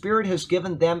and the Spirit has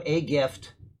given them a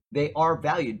gift, they are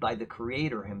valued by the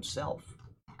Creator himself.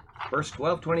 Verse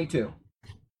 12:22.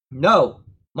 No,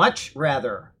 much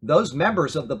rather, those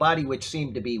members of the body which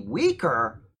seem to be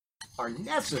weaker are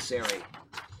necessary.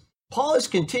 Paul is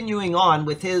continuing on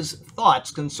with his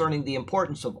thoughts concerning the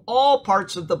importance of all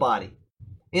parts of the body.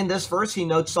 In this verse, he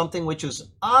notes something which is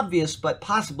obvious but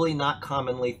possibly not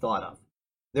commonly thought of.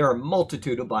 There are a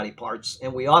multitude of body parts,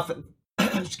 and we often,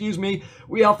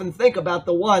 we often think about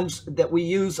the ones that we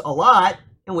use a lot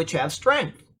and which have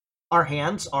strength. Our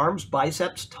hands, arms,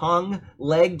 biceps, tongue,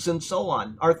 legs, and so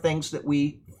on are things that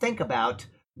we think about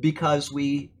because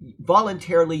we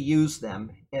voluntarily use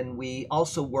them, and we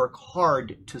also work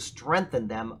hard to strengthen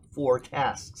them for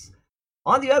tasks.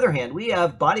 On the other hand, we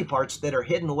have body parts that are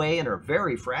hidden away and are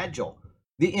very fragile.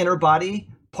 The inner body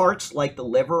parts like the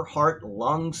liver, heart,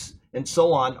 lungs, and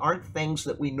so on aren't things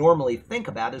that we normally think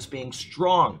about as being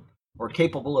strong or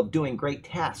capable of doing great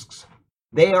tasks.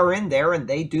 They are in there and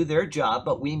they do their job,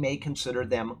 but we may consider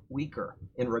them weaker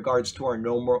in regards to our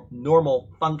normal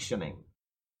functioning.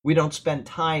 We don't spend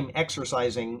time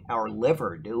exercising our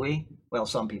liver, do we? Well,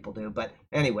 some people do, but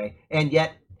anyway, and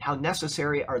yet how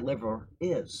necessary our liver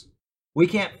is. We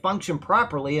can't function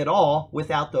properly at all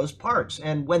without those parts,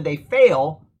 and when they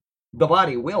fail, the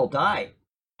body will die.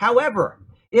 However,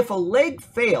 if a leg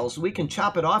fails, we can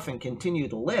chop it off and continue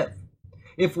to live.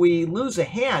 If we lose a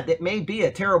hand, it may be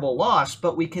a terrible loss,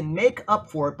 but we can make up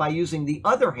for it by using the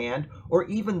other hand or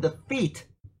even the feet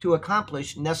to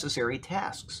accomplish necessary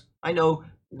tasks. I know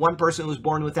one person was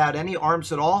born without any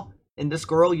arms at all, and this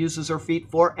girl uses her feet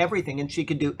for everything, and she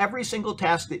can do every single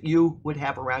task that you would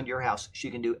have around your house. She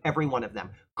can do every one of them.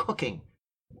 Cooking,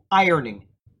 ironing,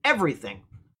 everything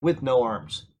with no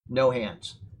arms, no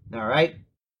hands. All right?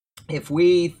 If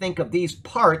we think of these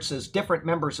parts as different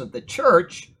members of the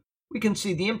church, we can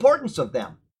see the importance of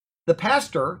them. The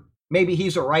pastor, maybe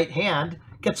he's a right hand,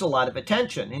 gets a lot of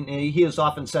attention, and he is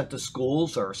often sent to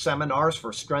schools or seminars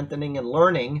for strengthening and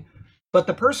learning. But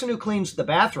the person who cleans the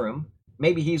bathroom,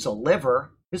 maybe he's a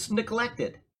liver, is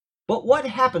neglected. But what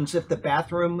happens if the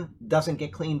bathroom doesn't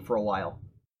get cleaned for a while?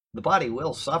 The body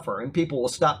will suffer and people will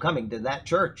stop coming to that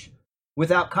church.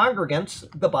 Without congregants,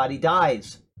 the body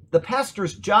dies. The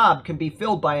pastor's job can be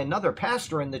filled by another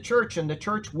pastor in the church and the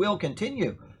church will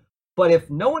continue. But if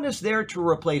no one is there to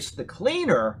replace the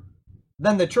cleaner,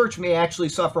 then the church may actually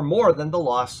suffer more than the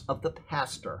loss of the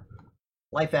pastor.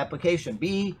 Life application.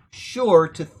 Be sure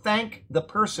to thank the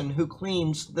person who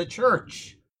cleans the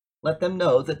church. Let them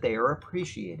know that they are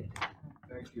appreciated.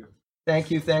 Thank you.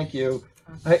 Thank you, thank you.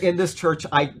 In this church,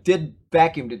 I did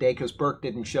vacuum today because Burke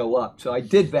didn't show up. So I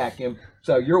did vacuum.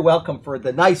 So you're welcome for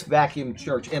the nice vacuum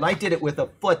church. And I did it with a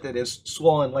foot that is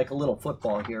swollen like a little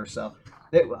football here. So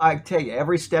I tell you,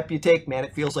 every step you take, man,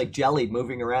 it feels like jelly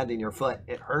moving around in your foot.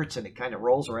 It hurts and it kind of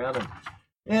rolls around. And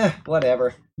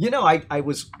Whatever. I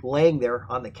was laying there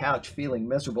on the couch feeling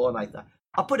miserable, and I thought,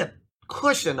 I'll put a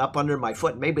cushion up under my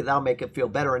foot. Maybe that'll make it feel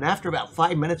better. And after about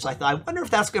 5 minutes, I thought, I wonder if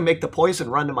that's going to make the poison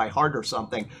run to my heart or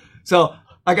something. So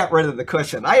I got rid of the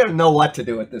cushion. I don't know what to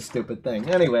do with this stupid thing.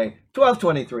 Anyway,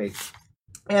 12:23.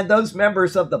 And those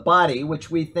members of the body which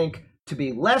we think to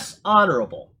be less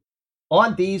honorable,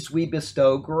 on these we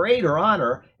bestow greater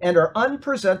honor, and our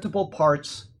unpresentable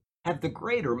parts have the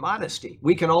greater modesty.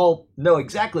 We can all know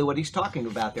exactly what he's talking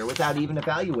about there without even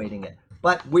evaluating it,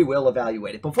 but we will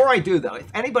evaluate it. Before I do, though,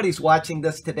 if anybody's watching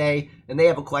this today and they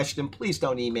have a question, please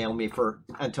don't email me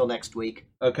until next week,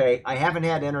 okay? I haven't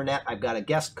had internet. I've got a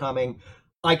guest coming.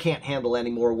 I can't handle any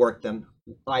more work than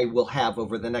I will have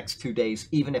over the next 2 days,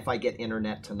 even if I get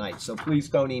internet tonight. So please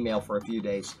don't email for a few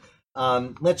days.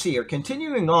 Let's see here.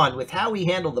 Continuing on with how we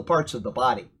handle the parts of the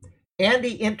body and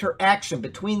the interaction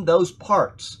between those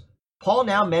parts, Paul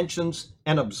now mentions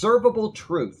an observable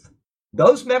truth.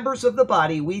 Those members of the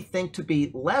body we think to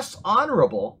be less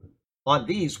honorable, on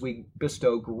these we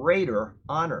bestow greater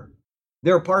honor.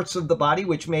 There are parts of the body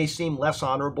which may seem less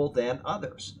honorable than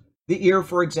others. The ear,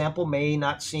 for example, may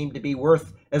not seem to be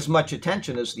worth as much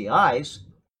attention as the eyes,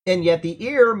 and yet the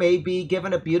ear may be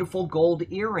given a beautiful gold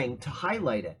earring to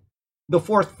highlight it. The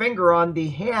fourth finger on the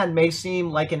hand may seem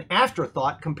like an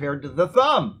afterthought compared to the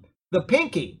thumb, the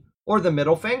pinky, or the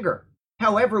middle finger.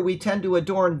 However, we tend to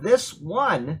adorn this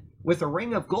one with a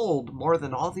ring of gold more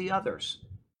than all the others.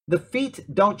 The feet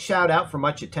don't shout out for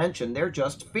much attention, they're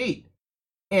just feet.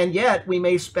 And yet we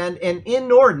may spend an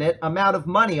inordinate amount of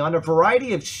money on a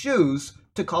variety of shoes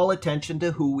to call attention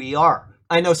to who we are.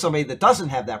 I know somebody that doesn't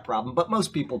have that problem, but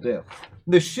most people do.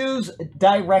 The shoes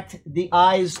direct the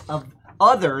eyes of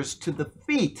others to the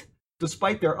feet,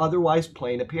 despite their otherwise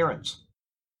plain appearance.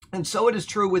 And so it is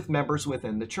true with members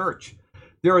within the church.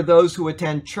 There are those who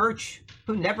attend church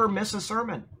who never miss a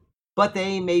sermon, but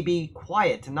they may be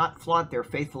quiet and not flaunt their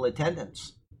faithful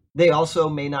attendance. They also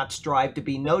may not strive to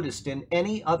be noticed in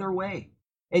any other way.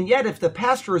 And yet, if the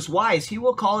pastor is wise, he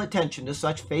will call attention to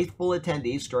such faithful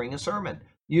attendees during a sermon,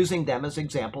 using them as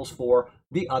examples for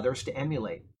the others to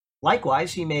emulate.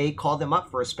 Likewise, he may call them up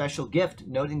for a special gift,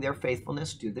 noting their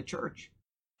faithfulness to the church.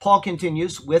 Paul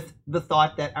continues with the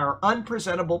thought that our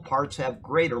unpresentable parts have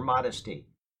greater modesty.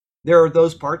 There are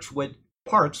those parts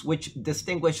which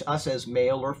distinguish us as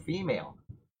male or female.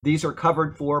 These are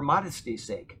covered for modesty's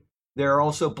sake. There are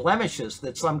also blemishes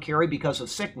that some carry because of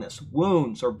sickness,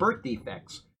 wounds, or birth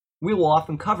defects. We will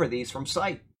often cover these from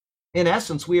sight. In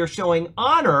essence, we are showing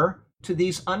honor to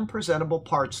these unpresentable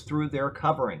parts through their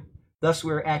covering. Thus,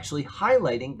 we are actually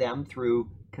highlighting them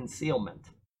through concealment.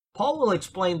 Paul will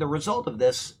explain the result of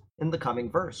this in the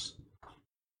coming verse.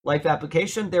 Life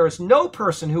application: there is no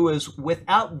person who is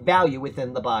without value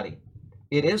within the body.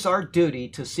 It is our duty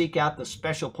to seek out the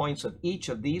special points of each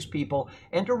of these people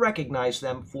and to recognize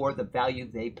them for the value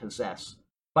they possess.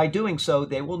 By doing so,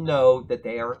 they will know that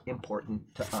they are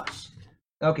important to us.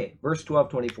 Okay, verse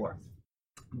 12:24.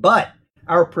 But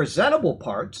our presentable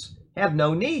parts have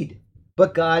no need,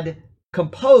 but God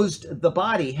composed the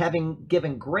body, having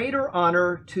given greater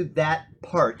honor to that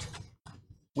part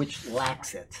which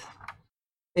lacks it.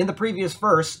 In the previous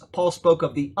verse, Paul spoke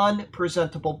of the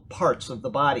unpresentable parts of the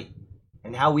body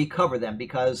and how we cover them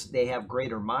because they have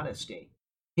greater modesty.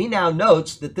 He now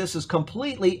notes that this is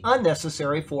completely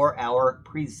unnecessary for our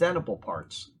presentable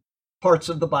parts. Parts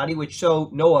of the body which show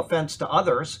no offense to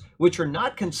others, which are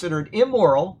not considered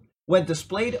immoral when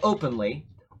displayed openly,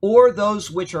 or those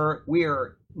which we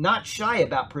are not shy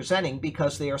about presenting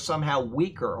because they are somehow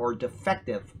weaker or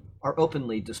defective, are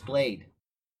openly displayed.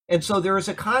 And so there is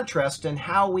a contrast in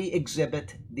how we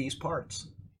exhibit these parts.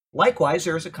 Likewise,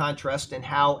 there is a contrast in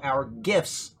how our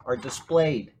gifts are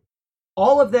displayed.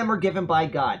 All of them are given by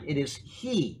God. It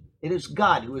is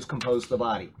God who has composed the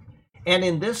body. And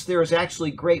in this, there is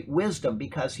actually great wisdom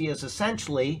because he has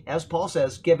essentially, as Paul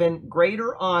says, given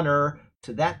greater honor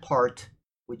to that part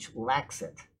which lacks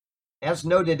it. As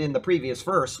noted in the previous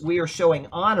verse, we are showing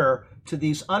honor to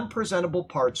these unpresentable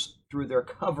parts through their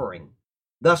covering.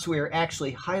 Thus, we are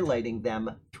actually highlighting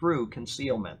them through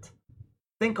concealment.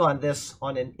 Think on this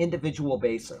on an individual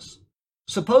basis.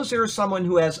 Suppose there is someone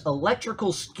who has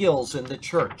electrical skills in the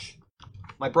church.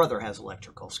 My brother has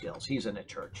electrical skills. He's in a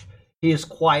church. He is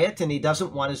quiet and he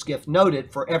doesn't want his gift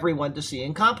noted for everyone to see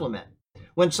and compliment.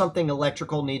 When something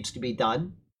electrical needs to be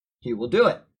done, he will do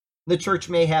it. The church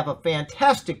may have a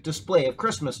fantastic display of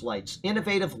Christmas lights,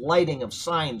 innovative lighting of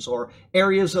signs or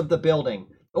areas of the building,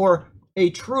 or a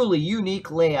truly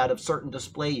unique layout of certain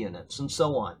display units, and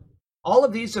so on. All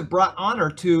of these have brought honor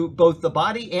to both the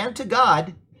body and to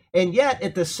God, And yet,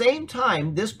 at the same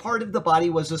time, this part of the body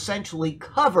was essentially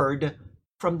covered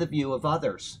from the view of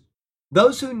others.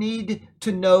 Those who need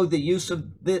to know the use of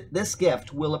this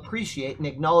gift will appreciate and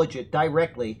acknowledge it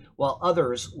directly, while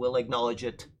others will acknowledge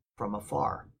it from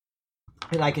afar.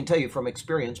 And I can tell you from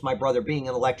experience, my brother, being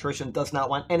an electrician, does not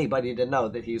want anybody to know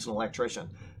that he's an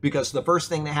electrician. Because the first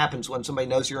thing that happens when somebody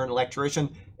knows you're an electrician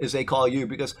is they call you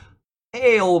because,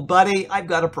 hey, old buddy, I've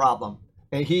got a problem.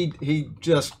 And he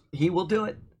will do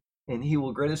it. And he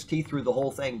will grit his teeth through the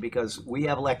whole thing, because we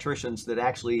have electricians that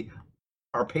actually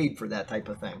are paid for that type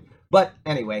of thing. But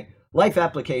anyway, life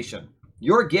application.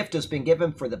 Your gift has been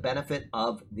given for the benefit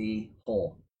of the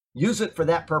whole. Use it for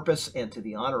that purpose and to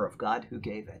the honor of God who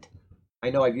gave it.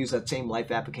 I know I've used that same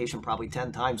life application probably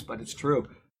 10 times, but it's true.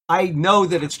 I know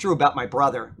that it's true about my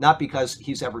brother, not because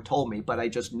he's ever told me, but I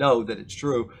just know that it's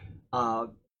true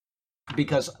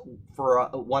because for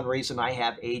one reason, I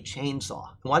have a chainsaw.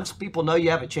 Once people know you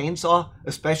have a chainsaw,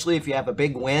 especially if you have a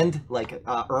big wind, like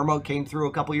Irma came through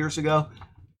a couple years ago,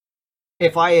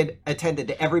 if I had attended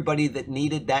to everybody that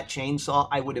needed that chainsaw,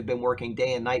 I would have been working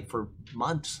day and night for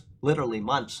months, literally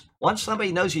months. Once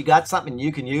somebody knows you got something and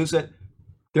you can use it,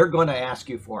 they're going to ask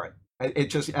you for it.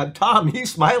 It just, and Tom,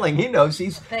 he's smiling. He knows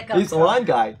he's the lawn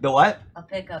guy. The what?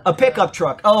 A pickup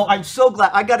truck. Oh, I'm so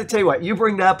glad. I got to tell you what, you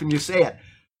bring that up and you say it.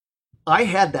 I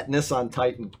had that Nissan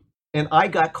Titan, and I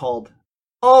got called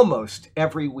almost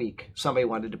every week. Somebody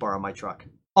wanted to borrow my truck.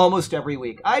 Almost every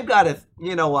week. I've got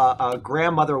a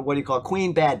grandmother, what do you call it,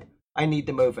 queen bed. I need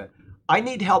to move it. I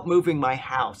need help moving my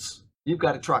house. You've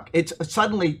got a truck. It's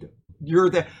suddenly you're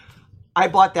there. I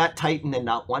bought that Titan and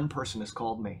not one person has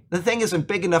called me. The thing isn't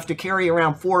big enough to carry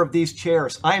around 4 of these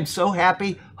chairs. I am so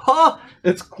happy.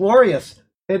 It's glorious.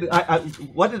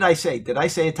 What did I say? Did I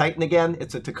say a Titan again?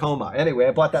 It's a Tacoma. Anyway,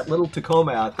 I bought that little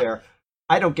Tacoma out there.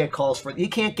 I don't get calls for it. You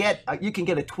can get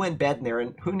a twin bed in there,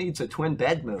 and who needs a twin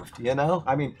bed moved, you know?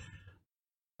 I mean,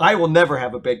 I will never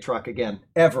have a big truck again,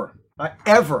 ever.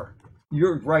 Ever.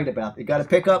 You're right about it. You got a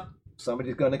pickup?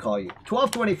 Somebody's going to call you.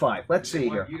 1225. Let's see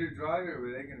here. You to drive it, or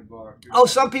were they going to borrow? Oh,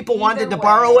 some people wanted to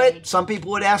borrow it. Some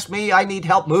people would ask me. I need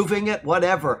help moving it.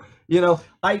 Whatever. You know,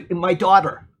 my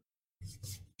daughter,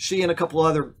 she and a couple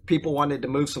other people wanted to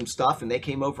move some stuff, and they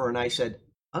came over, and I said,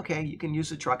 "Okay, you can use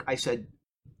the truck." I said,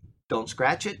 "Don't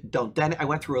scratch it. Don't dent it." I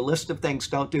went through a list of things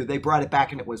don't do. They brought it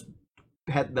back, and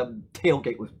the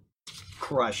tailgate was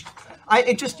crushed.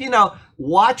 It just,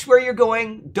 watch where you're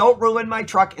going. Don't ruin my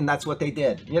truck. And that's what they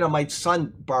did. My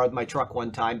son borrowed my truck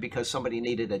one time because somebody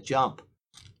needed a jump.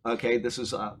 Okay, this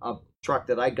is a truck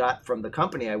that I got from the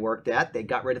company I worked at. They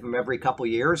got rid of them every couple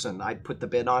of years, and I put the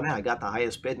bid on it. I got the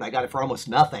highest bid, and I got it for almost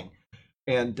nothing.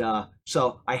 And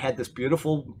so I had this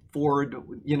beautiful Ford,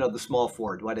 the small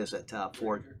Ford. What is it?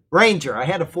 Ford Ranger. I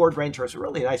had a Ford Ranger. It's a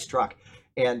really nice truck.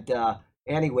 And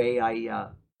anyway, I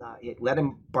let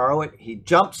him borrow it. He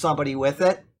jumped somebody with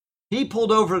it. He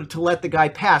pulled over to let the guy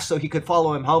pass so he could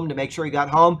follow him home to make sure he got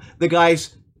home. The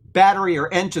guy's battery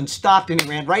or engine stopped, and he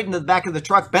ran right into the back of the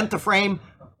truck, bent the frame,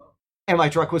 and my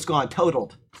truck was gone,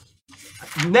 totaled.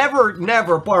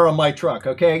 Never borrow my truck,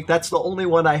 okay? That's the only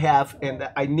one I have, and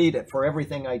I need it for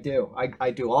everything I do.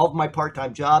 I do all of my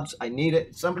part-time jobs. I need it.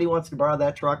 If somebody wants to borrow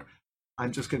that truck,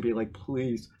 I'm just going to be like,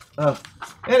 please.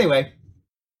 Anyway,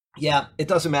 yeah, it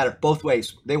doesn't matter. Both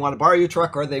ways. They want to borrow your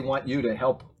truck, or they want you to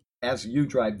help as you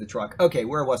drive the truck. Okay,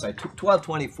 where was I?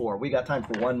 1224. We got time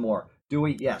for one more. Do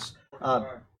we? Yes.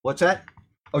 What's that?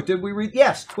 Oh, did we read?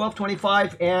 Yes,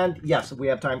 1225, and yes, we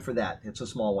have time for that. It's a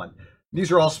small one.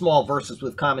 These are all small verses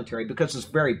with commentary because it's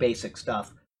very basic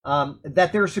stuff. That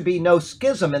there should be no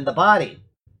schism in the body,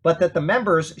 but that the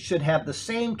members should have the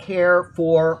same care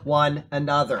for one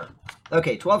another.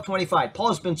 Okay, 1225. Paul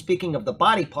has been speaking of the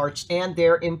body parts and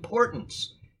their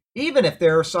importance, even if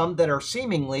there are some that are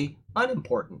seemingly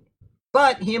unimportant.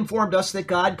 But he informed us that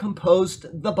God composed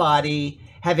the body,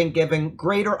 having given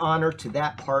greater honor to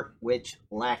that part which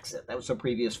lacks it. That was the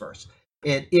previous verse.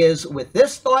 It is with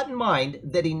this thought in mind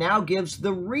that he now gives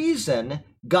the reason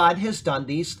God has done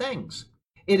these things.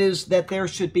 It is that there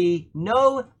should be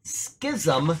no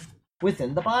schism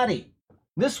within the body.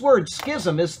 This word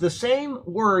schism is the same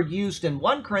word used in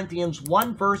 1 Corinthians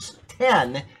 1 verse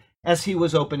 10 as he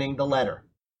was opening the letter.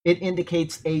 It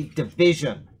indicates a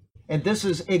division. And this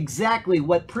is exactly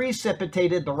what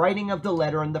precipitated the writing of the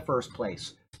letter in the first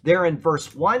place. There in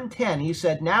verse 110, he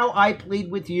said, "Now I plead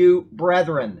with you,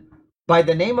 brethren, by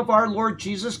the name of our Lord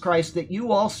Jesus Christ, that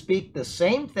you all speak the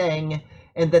same thing,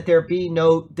 and that there be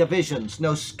no divisions,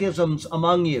 no schisms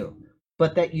among you,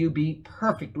 but that you be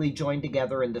perfectly joined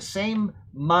together in the same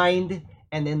mind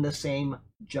and in the same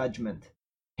judgment."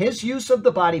 His use of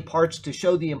the body parts to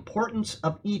show the importance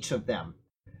of each of them.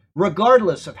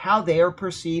 regardless of how they are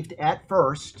perceived at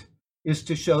first, is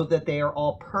to show that they are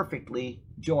all perfectly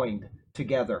joined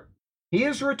together. He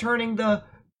is returning the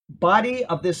body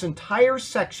of this entire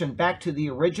section back to the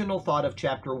original thought of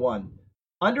chapter 1.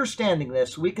 Understanding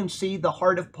this, we can see the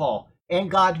heart of Paul and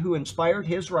God who inspired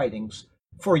his writings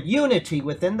for unity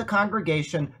within the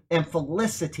congregation and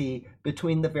felicity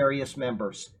between the various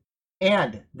members.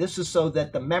 And this is so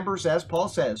that the members, as Paul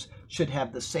says, should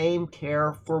have the same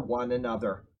care for one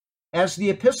another. As the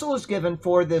epistle is given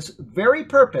for this very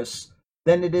purpose,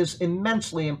 then it is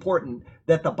immensely important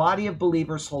that the body of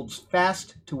believers holds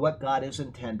fast to what God has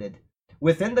intended.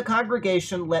 Within the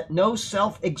congregation, let no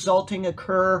self-exalting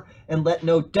occur, and let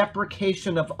no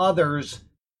deprecation of others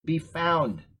be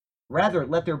found. Rather,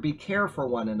 let there be care for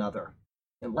one another.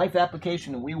 And life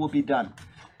application, and we will be done.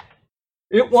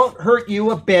 It won't hurt you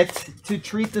a bit to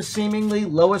treat the seemingly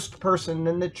lowest person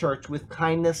in the church with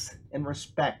kindness and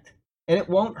respect. And it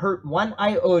won't hurt one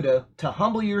iota to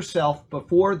humble yourself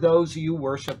before those you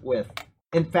worship with.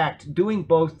 In fact, doing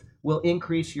both will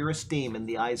increase your esteem in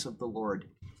the eyes of the Lord.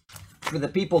 For the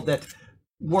people that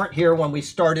weren't here when we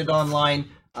started online,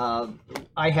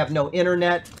 I have no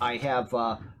internet. I have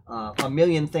a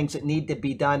million things that need to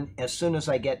be done as soon as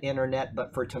I get internet.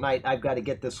 But for tonight, I've got to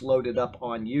get this loaded up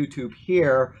on YouTube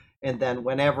here. And then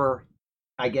whenever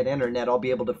I get internet, I'll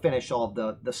be able to finish all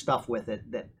the stuff with it.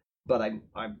 But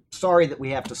I'm sorry that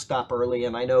we have to stop early.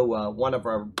 And I know one of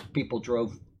our people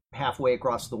drove halfway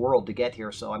across the world to get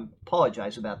here, so I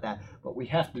apologize about that. But we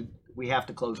have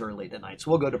to close early tonight.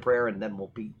 So we'll go to prayer and then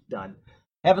we'll be done.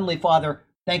 Heavenly Father,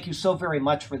 thank you so very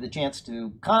much for the chance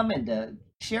to come and to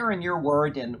share in your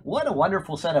word. And what a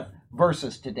wonderful set of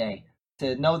verses today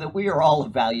to know that we are all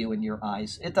of value in your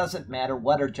eyes. It doesn't matter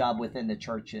what our job within the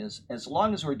church is. As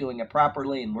long as we're doing it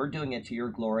properly and we're doing it to your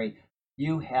glory,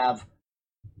 you have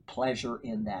pleasure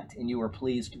in that and you are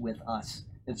pleased with us.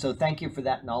 And so thank you for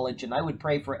that knowledge. And I would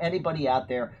pray for anybody out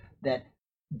there that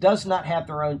does not have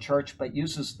their own church but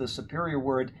uses the Superior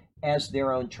Word as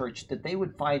their own church, that they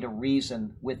would find a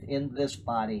reason within this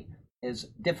body. As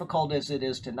difficult as it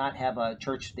is to not have a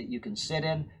church that you can sit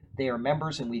in, they are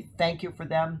members and we thank you for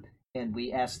them, and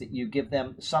we ask that you give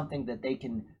them something that they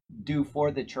can do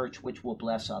for the church which will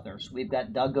bless others. We've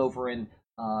got Doug over in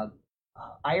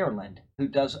Ireland who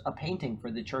does a painting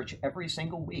for the church every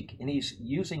single week, and he's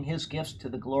using his gifts to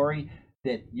the glory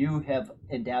that you have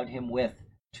endowed him with,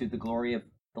 to the glory of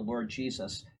the Lord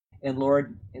Jesus. And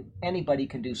Lord, anybody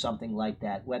can do something like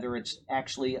that, whether it's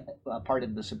actually a part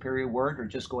of the Superior Word or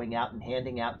just going out and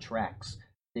handing out tracts.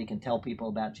 They can tell people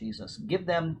about Jesus. Give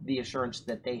them the assurance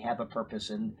that they have a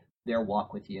purpose in their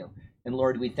walk with you. And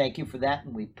Lord, we thank you for that,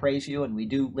 and we praise you, and we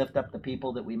do lift up the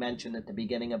people that we mentioned at the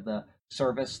beginning of the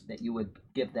service, that you would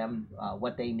give them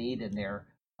what they need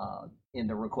in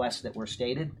the requests that were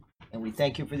stated. And we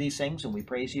thank you for these things, and we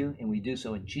praise you, and we do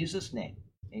so in Jesus' name.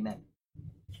 Amen.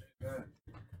 Amen.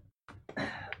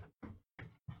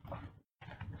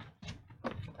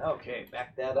 Okay,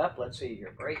 back that up. Let's see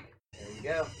here. Break. There we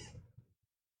go.